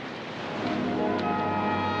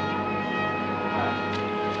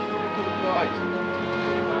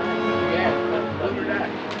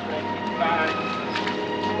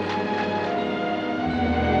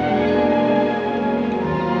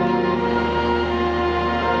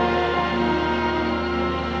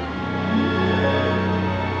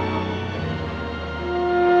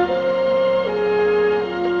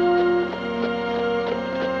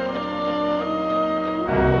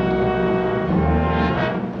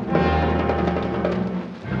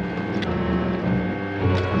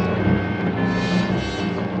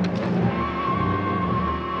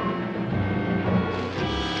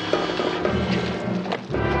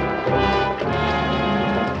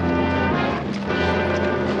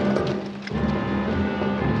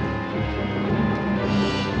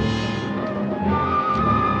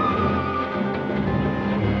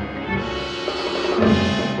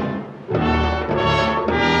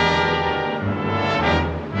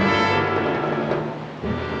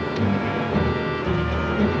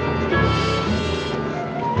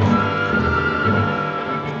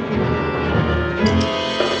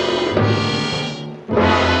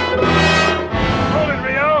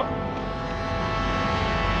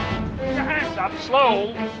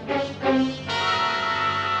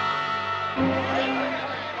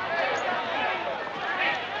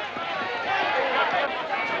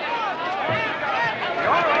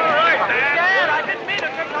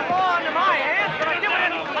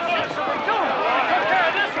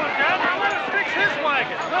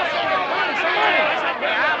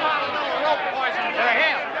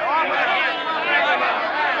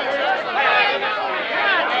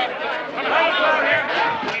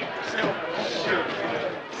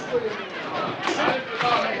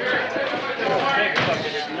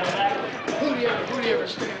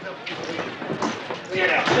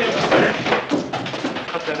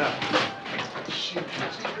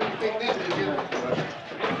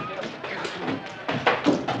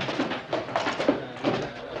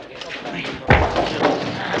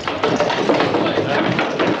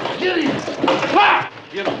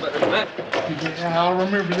 You know better than that. Yeah, I'll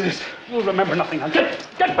remember this. You'll remember nothing. Now get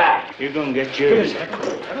back. You're gonna get yours.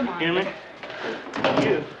 Never mind. Hear me?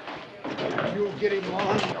 You. You'll get him,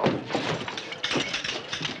 Marlon.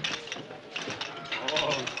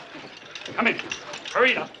 Oh. Come in.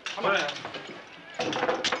 Hurry up. Come on.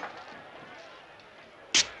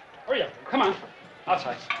 Hurry up. Come on.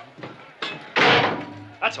 Outside.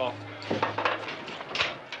 That's all.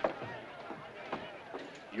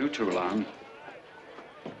 You too, Lon.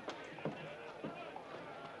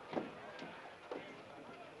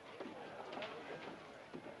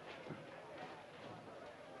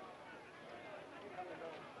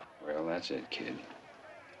 Well, that's it, kid.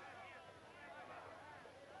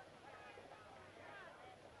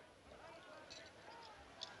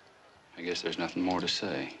 I guess there's nothing more to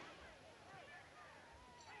say.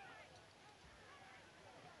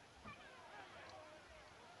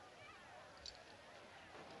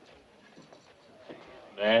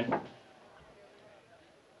 Dad?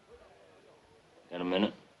 Got a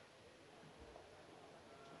minute?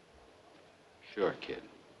 Sure, kid.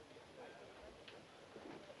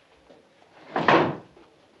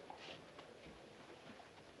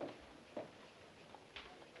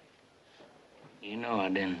 You know I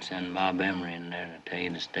didn't send Bob Emery in there to tell you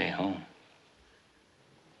to stay home.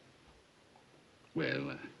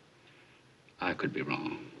 Well, I could be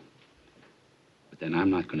wrong. But then I'm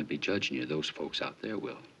not going to be judging you. Those folks out there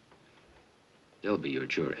will. They'll be your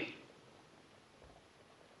jury.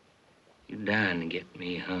 You're dying to get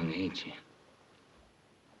me hung, ain't you?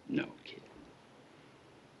 No, kid.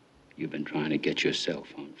 You've been trying to get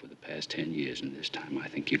yourself hung for the past 10 years, and this time I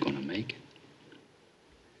think you're going to make it.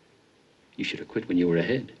 You should have quit when you were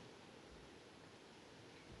ahead.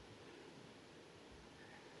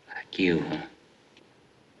 Like you, huh?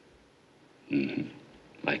 Mm-hmm.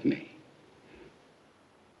 Like me.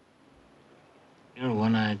 You're a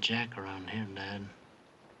one-eyed jack around here, Dad.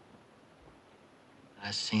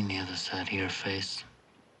 I seen the other side of your face.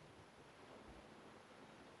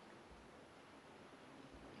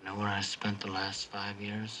 You know where I spent the last 5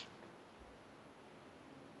 years?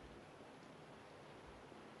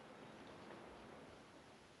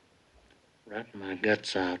 Rotting my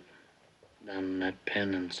guts out down in that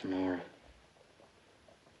pen in Sonora.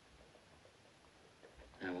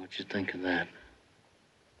 Now, what you think of that?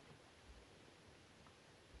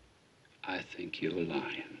 I think you're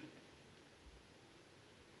lying.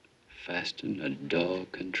 Faster than a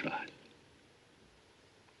dog can trot.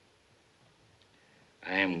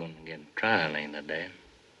 I am going to get a trial, ain't I, Dad?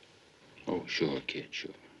 Oh, sure, kid,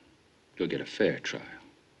 sure. You'll get a fair trial.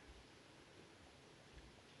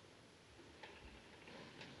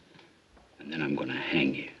 And then I'm going to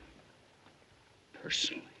hang you.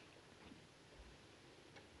 Personally.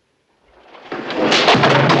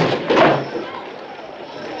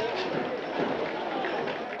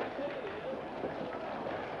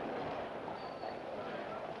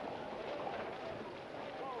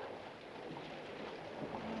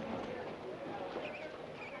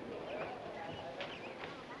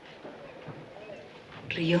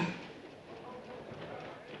 Rio,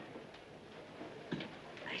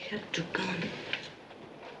 I had to come.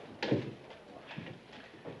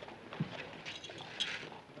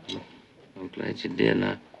 I'm glad you did.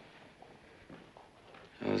 I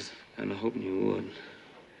was kind of hoping you would.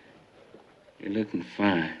 You're looking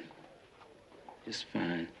fine. Just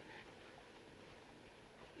fine.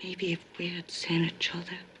 Maybe if we had seen each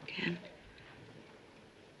other again,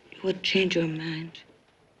 you would change your mind.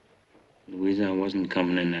 Louisa, I wasn't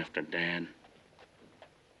coming in after Dad.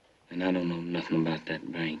 And I don't know nothing about that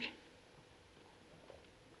bank.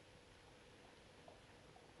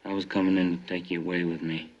 I was coming in to take you away with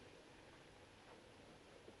me.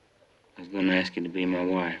 I was going to ask you to be my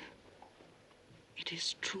wife. It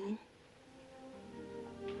is true.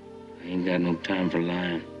 I ain't got no time for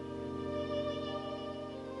lying.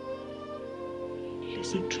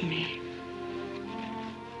 Listen to me.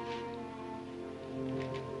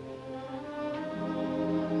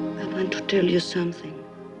 I want to tell you something.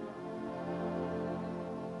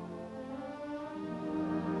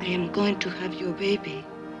 I am going to have your baby.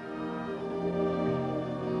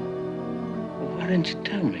 Well, why didn't you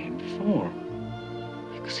tell me before?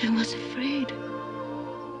 Because I was afraid.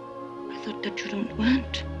 I thought that you don't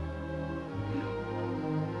want.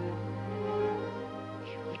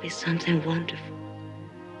 It will be something wonderful.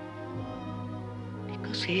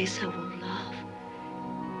 Because he is our love.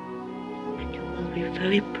 And you will be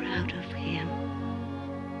very proud of him.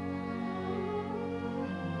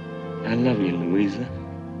 I love you, Louisa.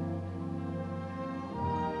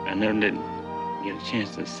 I never did get a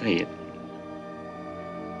chance to say it.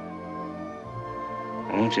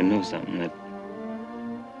 I want you to know something, that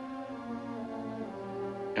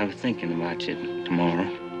I was thinking about you tomorrow.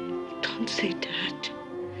 Don't say that.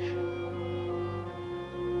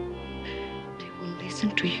 They will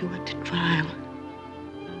listen to you at the trial.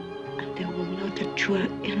 And they will know that you are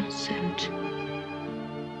innocent.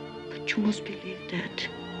 But you must believe that.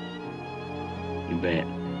 You bet.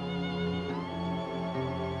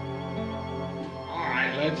 All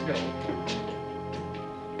right, let's go.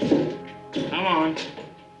 Come on.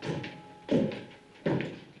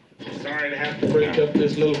 Sorry to have to break up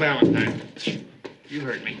this little Valentine. You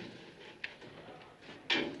heard me.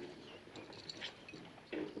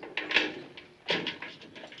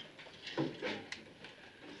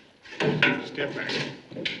 Step back.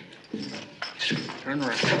 Turn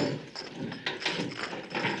around.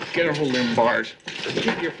 Get a hold of them bars.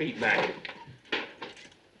 Keep your feet back.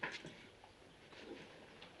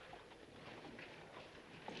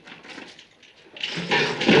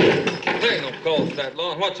 There ain't no call for that,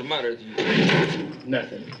 Lon. What's the matter with you?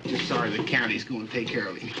 Nothing. Just sorry the county's going to take care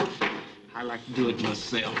of him. I like to do it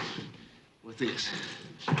myself. With this.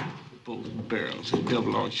 Both barrels, a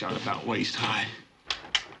double-aught shot about waist high.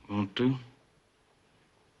 Want to?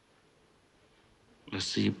 Let's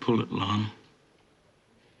see you pull it, Lon.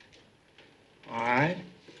 All right.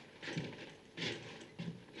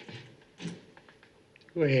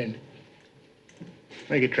 Go ahead.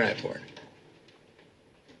 Make a try for it.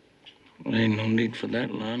 Well, there ain't no need for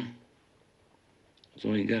that, Lon. So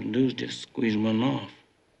all you gotta do is just squeeze one off.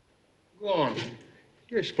 Go on.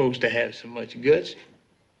 You're supposed to have so much guts.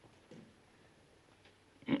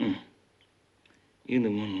 Mm-mm. You're the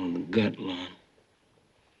one with the gut, Lon.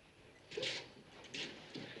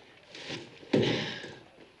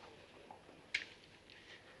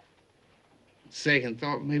 Second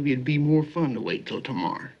thought, maybe it'd be more fun to wait till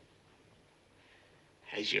tomorrow.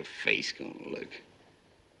 How's your face gonna look?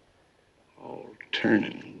 All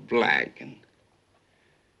turning black and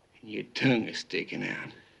your tongue is sticking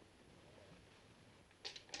out.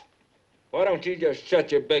 Why don't you just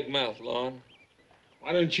shut your big mouth, Lon?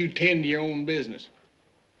 Why don't you tend to your own business?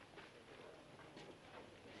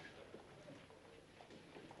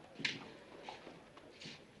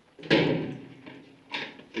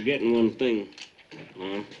 Forgetting one thing,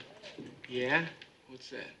 Lon. Yeah? What's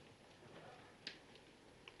that?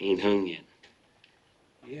 Ain't hung yet.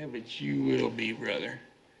 Yeah, but you will be, brother.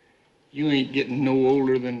 You ain't getting no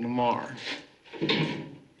older than tomorrow. Hey,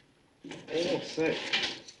 what's that?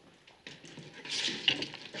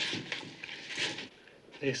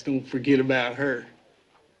 Let's don't forget about her.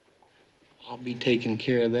 I'll be taking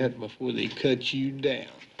care of that before they cut you down.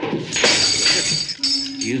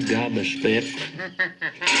 You gobber spit.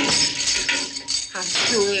 I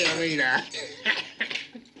sure am, ain't I?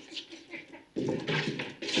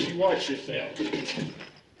 You watch yourself.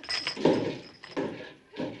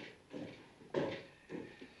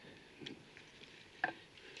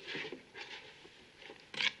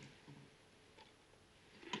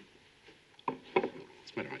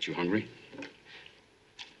 What's the matter? Aren't you hungry?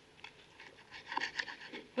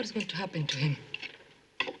 What is going to happen to him?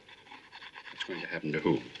 What's going to happen to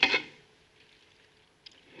who?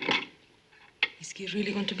 Is he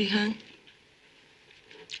really going to be hung?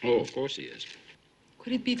 Oh, of course he is.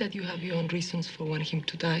 Could it be that you have your own reasons for wanting him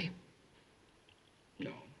to die?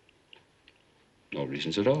 No. No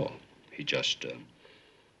reasons at all. He just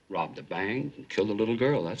robbed the bank and killed a little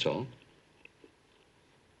girl, that's all.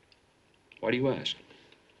 Why do you ask?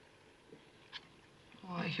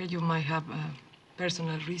 Oh, I heard you might have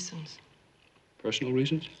personal reasons. Personal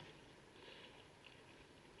reasons?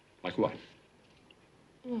 Like what?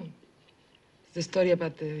 Hmm. It's the story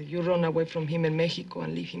about you run away from him in Mexico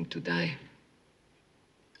and leave him to die.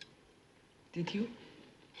 Did you?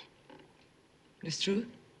 It's true?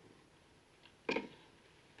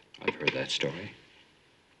 I've heard that story.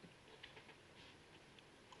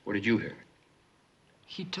 Where did you hear it?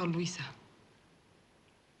 He told Luisa.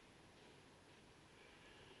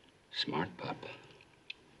 Smart pup.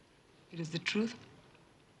 It is the truth?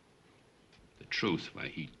 The truth? Why,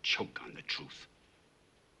 he'd choke on the truth.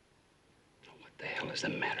 What the hell is the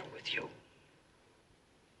matter with you?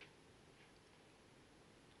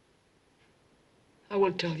 I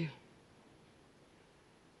will tell you.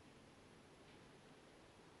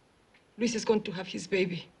 Luis is going to have his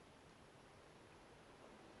baby.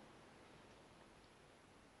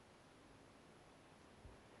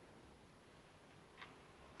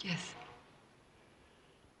 Yes.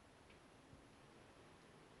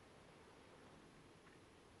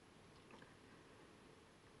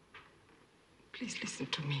 Please listen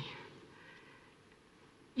to me.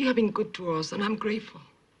 You have been good to us, and I'm grateful.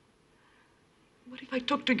 But if I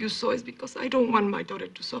talk to you so, it's because I don't want my daughter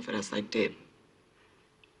to suffer as I did.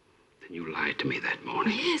 Then you lied to me that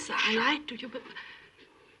morning. Yes, I lied to you, but...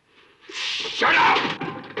 Shut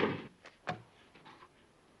up!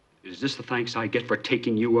 Is this the thanks I get for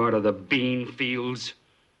taking you out of the bean fields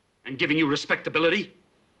and giving you respectability?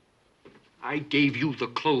 I gave you the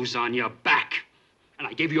clothes on your back, and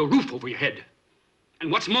I gave you a roof over your head.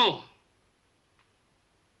 And what's more,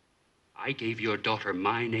 I gave your daughter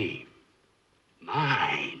my name.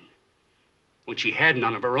 Mine. When she had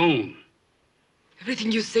none of her own.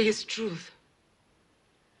 Everything you say is truth.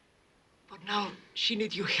 But now she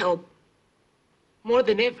needs your help. More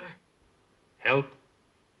than ever. Help?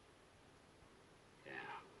 Yeah.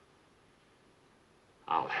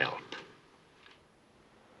 I'll help.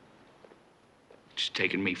 It's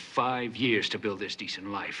taken me 5 years to build this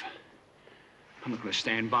decent life. I'm not going to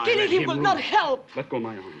stand by. Killing him will not help. Let go of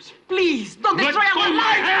my arms. Please, don't Let destroy go our of my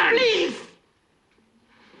lives, hands. please.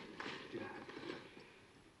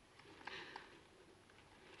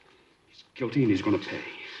 He's guilty and he's going to pay.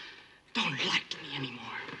 Don't lie to me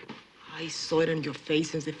anymore. I saw it on your face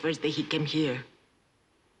since the first day he came here.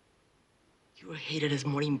 Your hatred is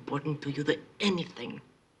more important to you than anything,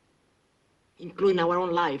 including our own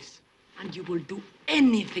lives. And you will do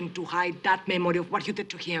anything to hide that memory of what you did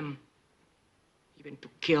to him. Even to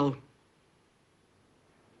kill.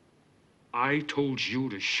 I told you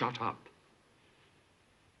to shut up.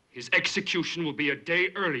 His execution will be a day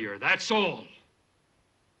earlier, that's all.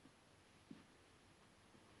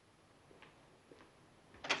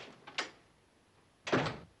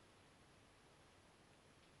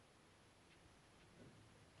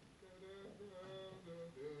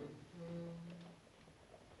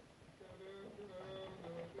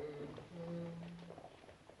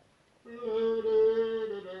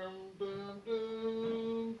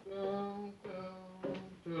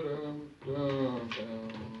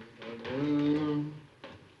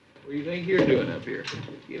 What do you think you're doing up here?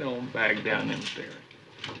 You don't back down them stairs.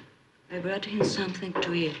 I brought him something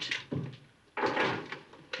to eat.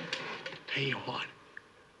 Tell you what,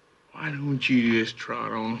 why don't you just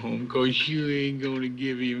trot on home? 'Cause you ain't gonna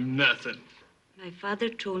give him nothing. My father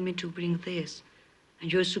told me to bring this,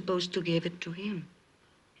 and you're supposed to give it to him.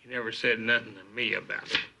 He never said nothing to me about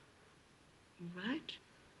it. Right?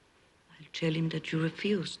 I'll tell him that you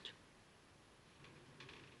refused.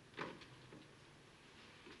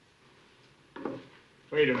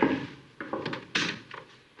 Wait a minute.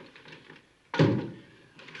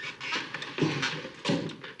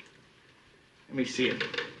 Let me see it.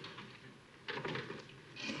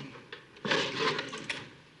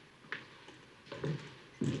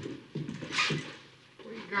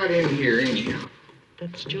 What you got in here, anyhow?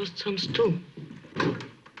 That's just some stew.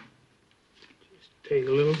 Take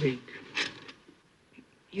a little peek.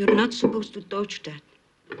 You're not supposed to touch that.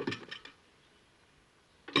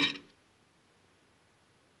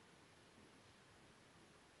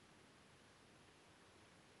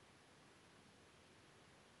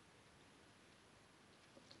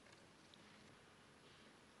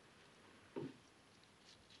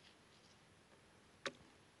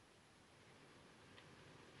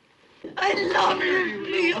 I love you,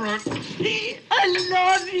 Leo. I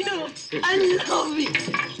love you. I love you.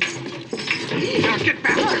 Now get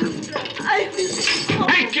back! I will.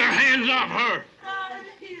 Take your hands off her!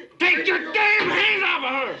 Take your damn hands off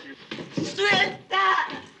her! Suelta.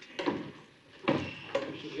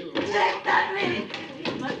 Suéltame.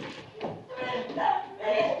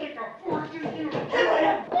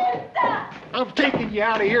 I'm taking you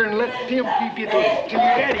out of here and let Tim keep you till your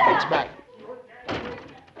daddy gets back.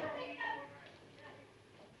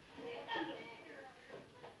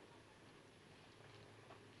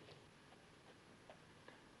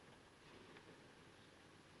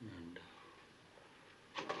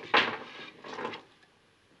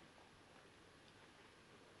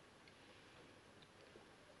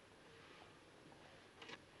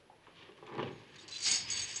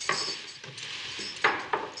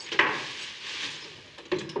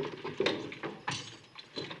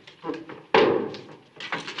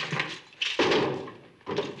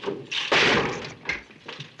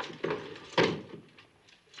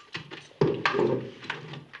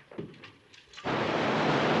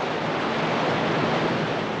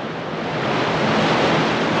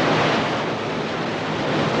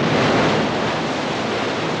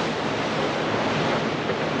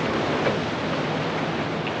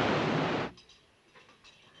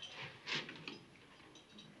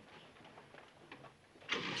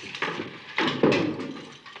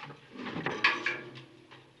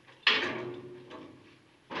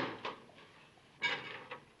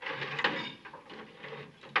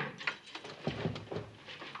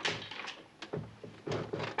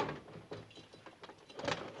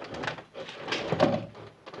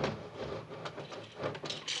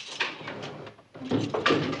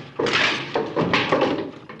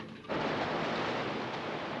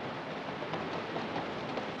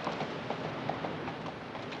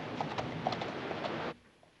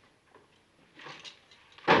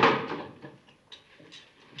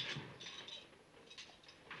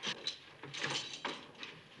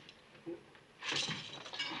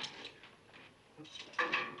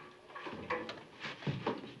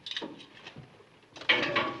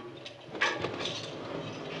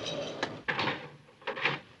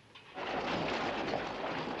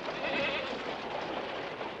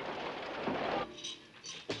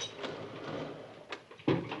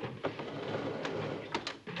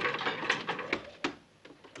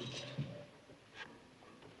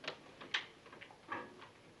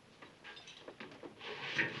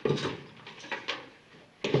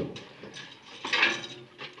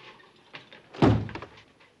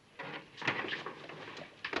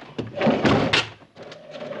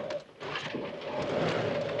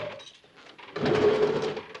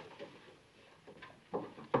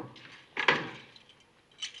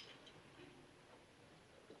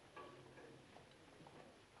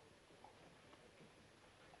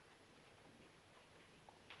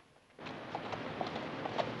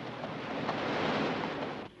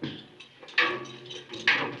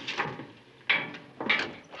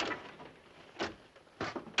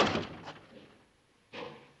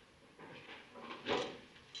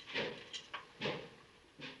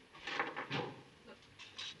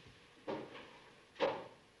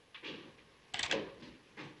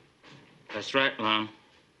 That's right, Lon.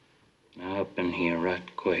 Now up in here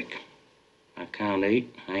right quick. I count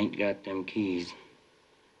 8. I ain't got them keys.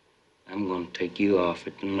 I'm gonna take you off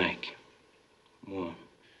at the neck. 1.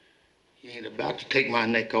 You ain't about to take my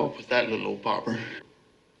neck off with that little old popper.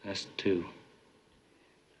 That's 2.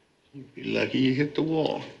 You'd be lucky you hit the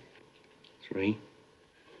wall. 3.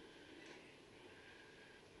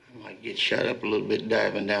 I might get shut up a little bit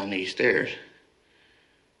diving down these stairs.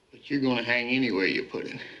 But you're gonna hang anywhere you put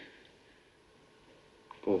it.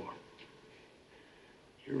 4.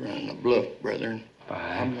 You're running a bluff, brethren. 5.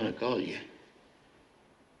 I'm gonna call you.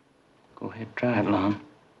 Go ahead, try it, Lon.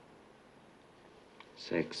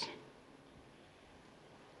 6.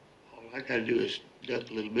 All I gotta do is duck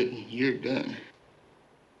a little bit and you're done.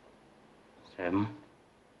 7.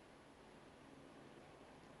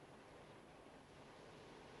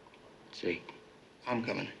 8. I'm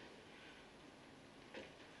coming.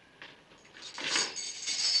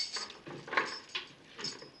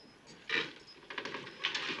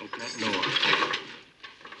 Open that door.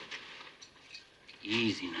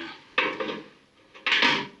 Easy now.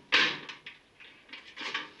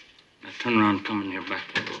 Now turn around, come in here back.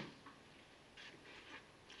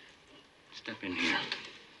 Step in here.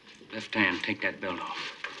 Left hand, take that belt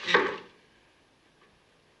off.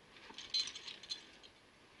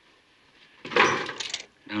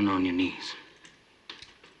 Down on your knees.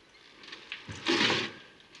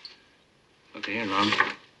 Look here, Lon.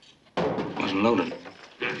 Wasn't loaded.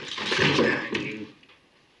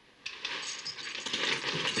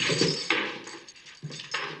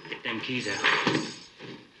 Get them keys out.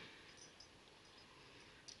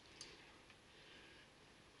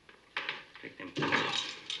 Take them keys off.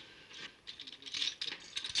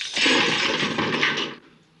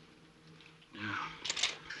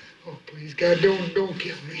 Oh, please, God, don't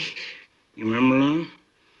kill me. You remember, Lon?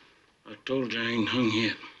 I told you I ain't hung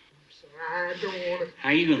yet. I don't want to. How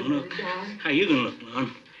you gonna look? How you gonna look,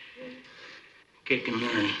 Lon? Kicking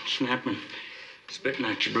there and snapping, spitting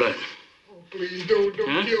out your blood. Oh, please, don't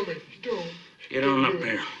Huh? kill me. Don't. Get on up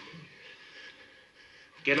there.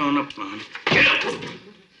 Get on up, Lon. Get up!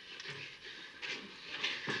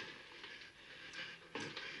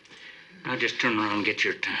 Now just turn around and get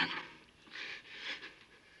your time.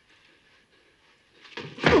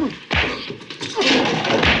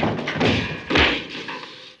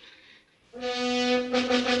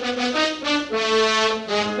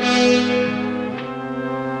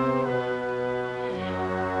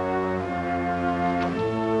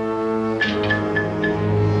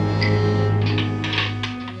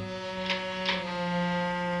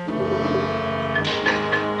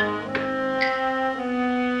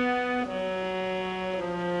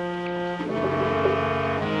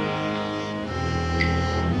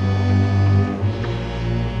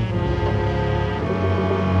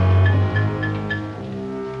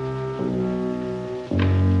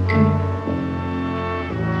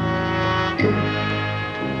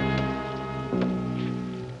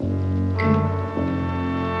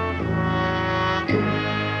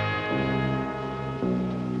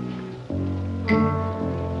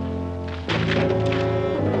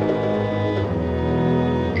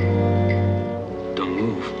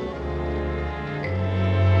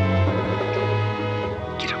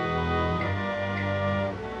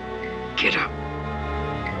 Get up.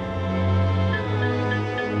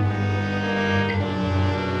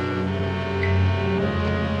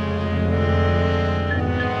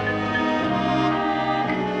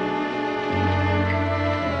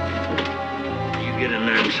 You get in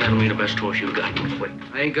there and saddle me the best horse you got, quick.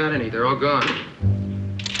 I ain't got any. They're all gone.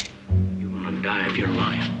 You're gonna die if you're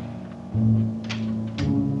lying.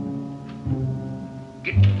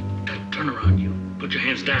 Turn around, you. Put your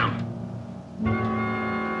hands down.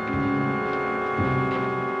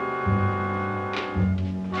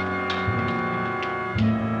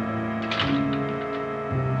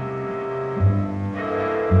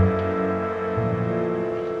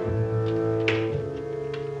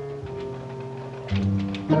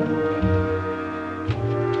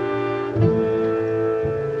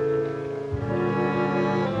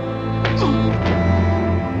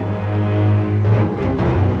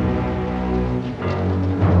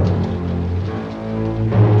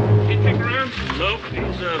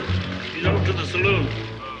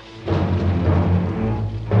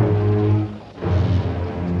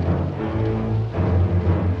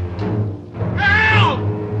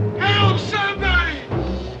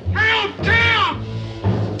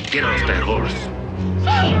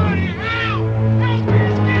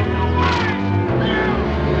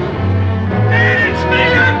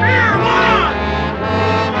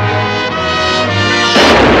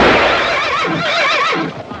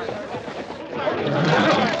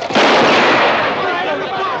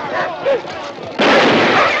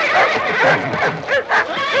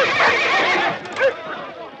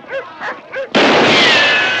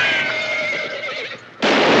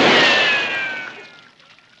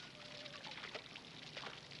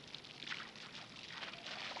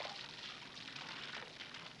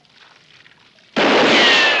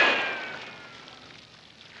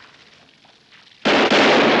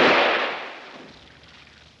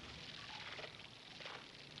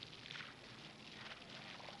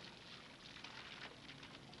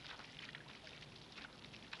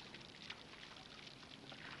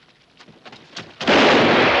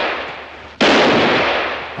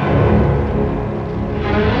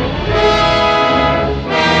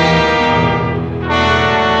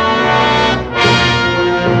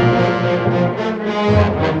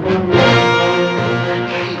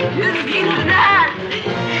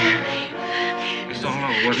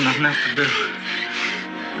 nothing else to do.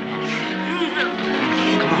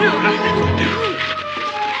 Come on, nothing else to do.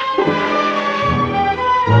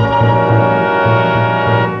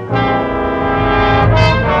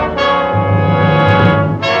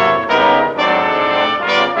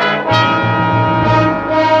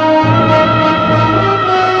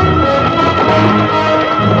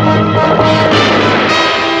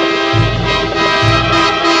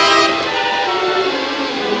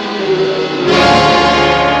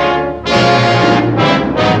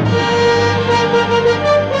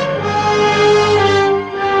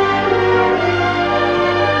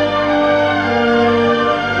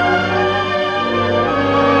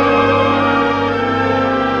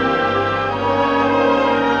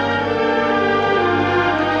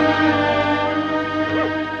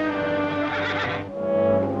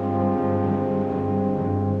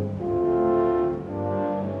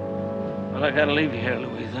 Well, I gotta leave you here,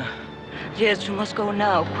 Louisa. Yes, you must go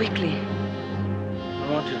now, quickly.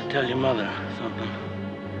 I want you to tell your mother something.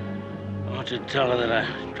 I want you to tell her that I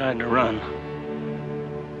tried to run,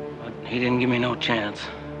 but he didn't give me no chance.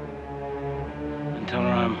 And tell her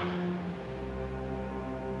I'm...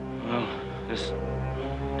 Well, just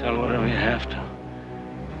tell her whatever you have to.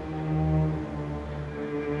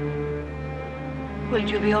 Will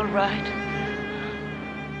you be all right?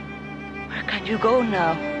 Where can you go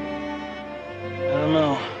now? I don't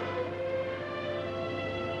know.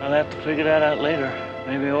 I'll have to figure that out later.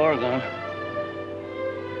 Maybe Oregon.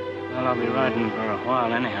 Well, I'll be riding for a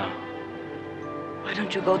while anyhow. Why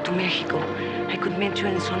don't you go to Mexico? I could meet you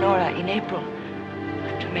in Sonora in April,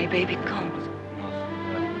 after my baby comes.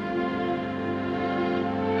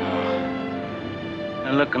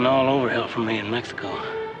 They're looking all over hell for me in Mexico.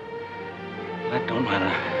 That don't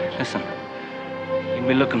matter. Listen, you'll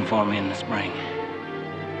be looking for me in the spring.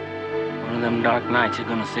 One of them dark nights you're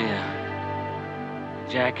gonna see a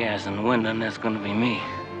jackass in the window, and that's gonna be me.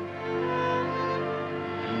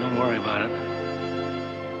 And don't worry about it.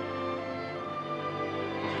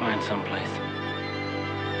 We'll find someplace.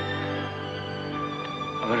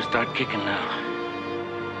 I better start kicking now.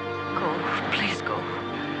 Go, please go.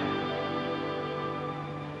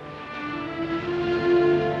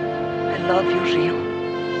 I love you, Rio.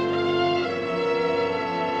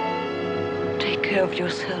 Take care of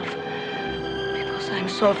yourself, because I'm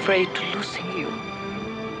so afraid to losing you.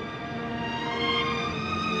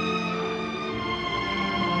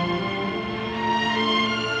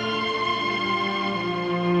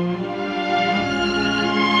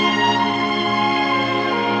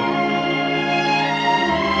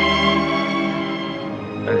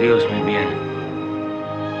 Adios, mi bien.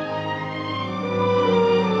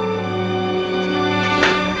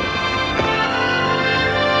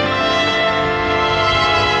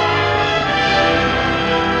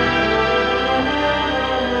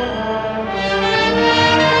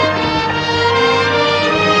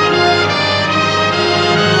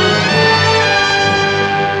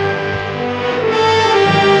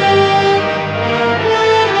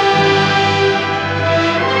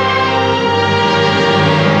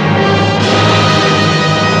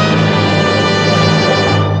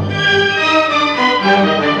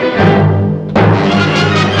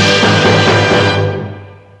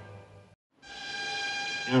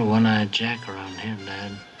 You're one-eyed Jack around here,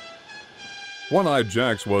 Dad. One-Eyed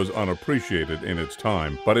Jack's was unappreciated in its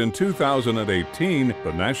time, but in 2018,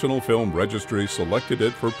 the National Film Registry selected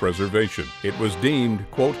it for preservation. It was deemed,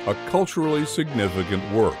 quote, a culturally significant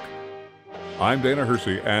work. I'm Dana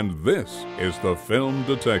Hersey, and this is The Film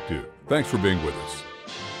Detective. Thanks for being with us.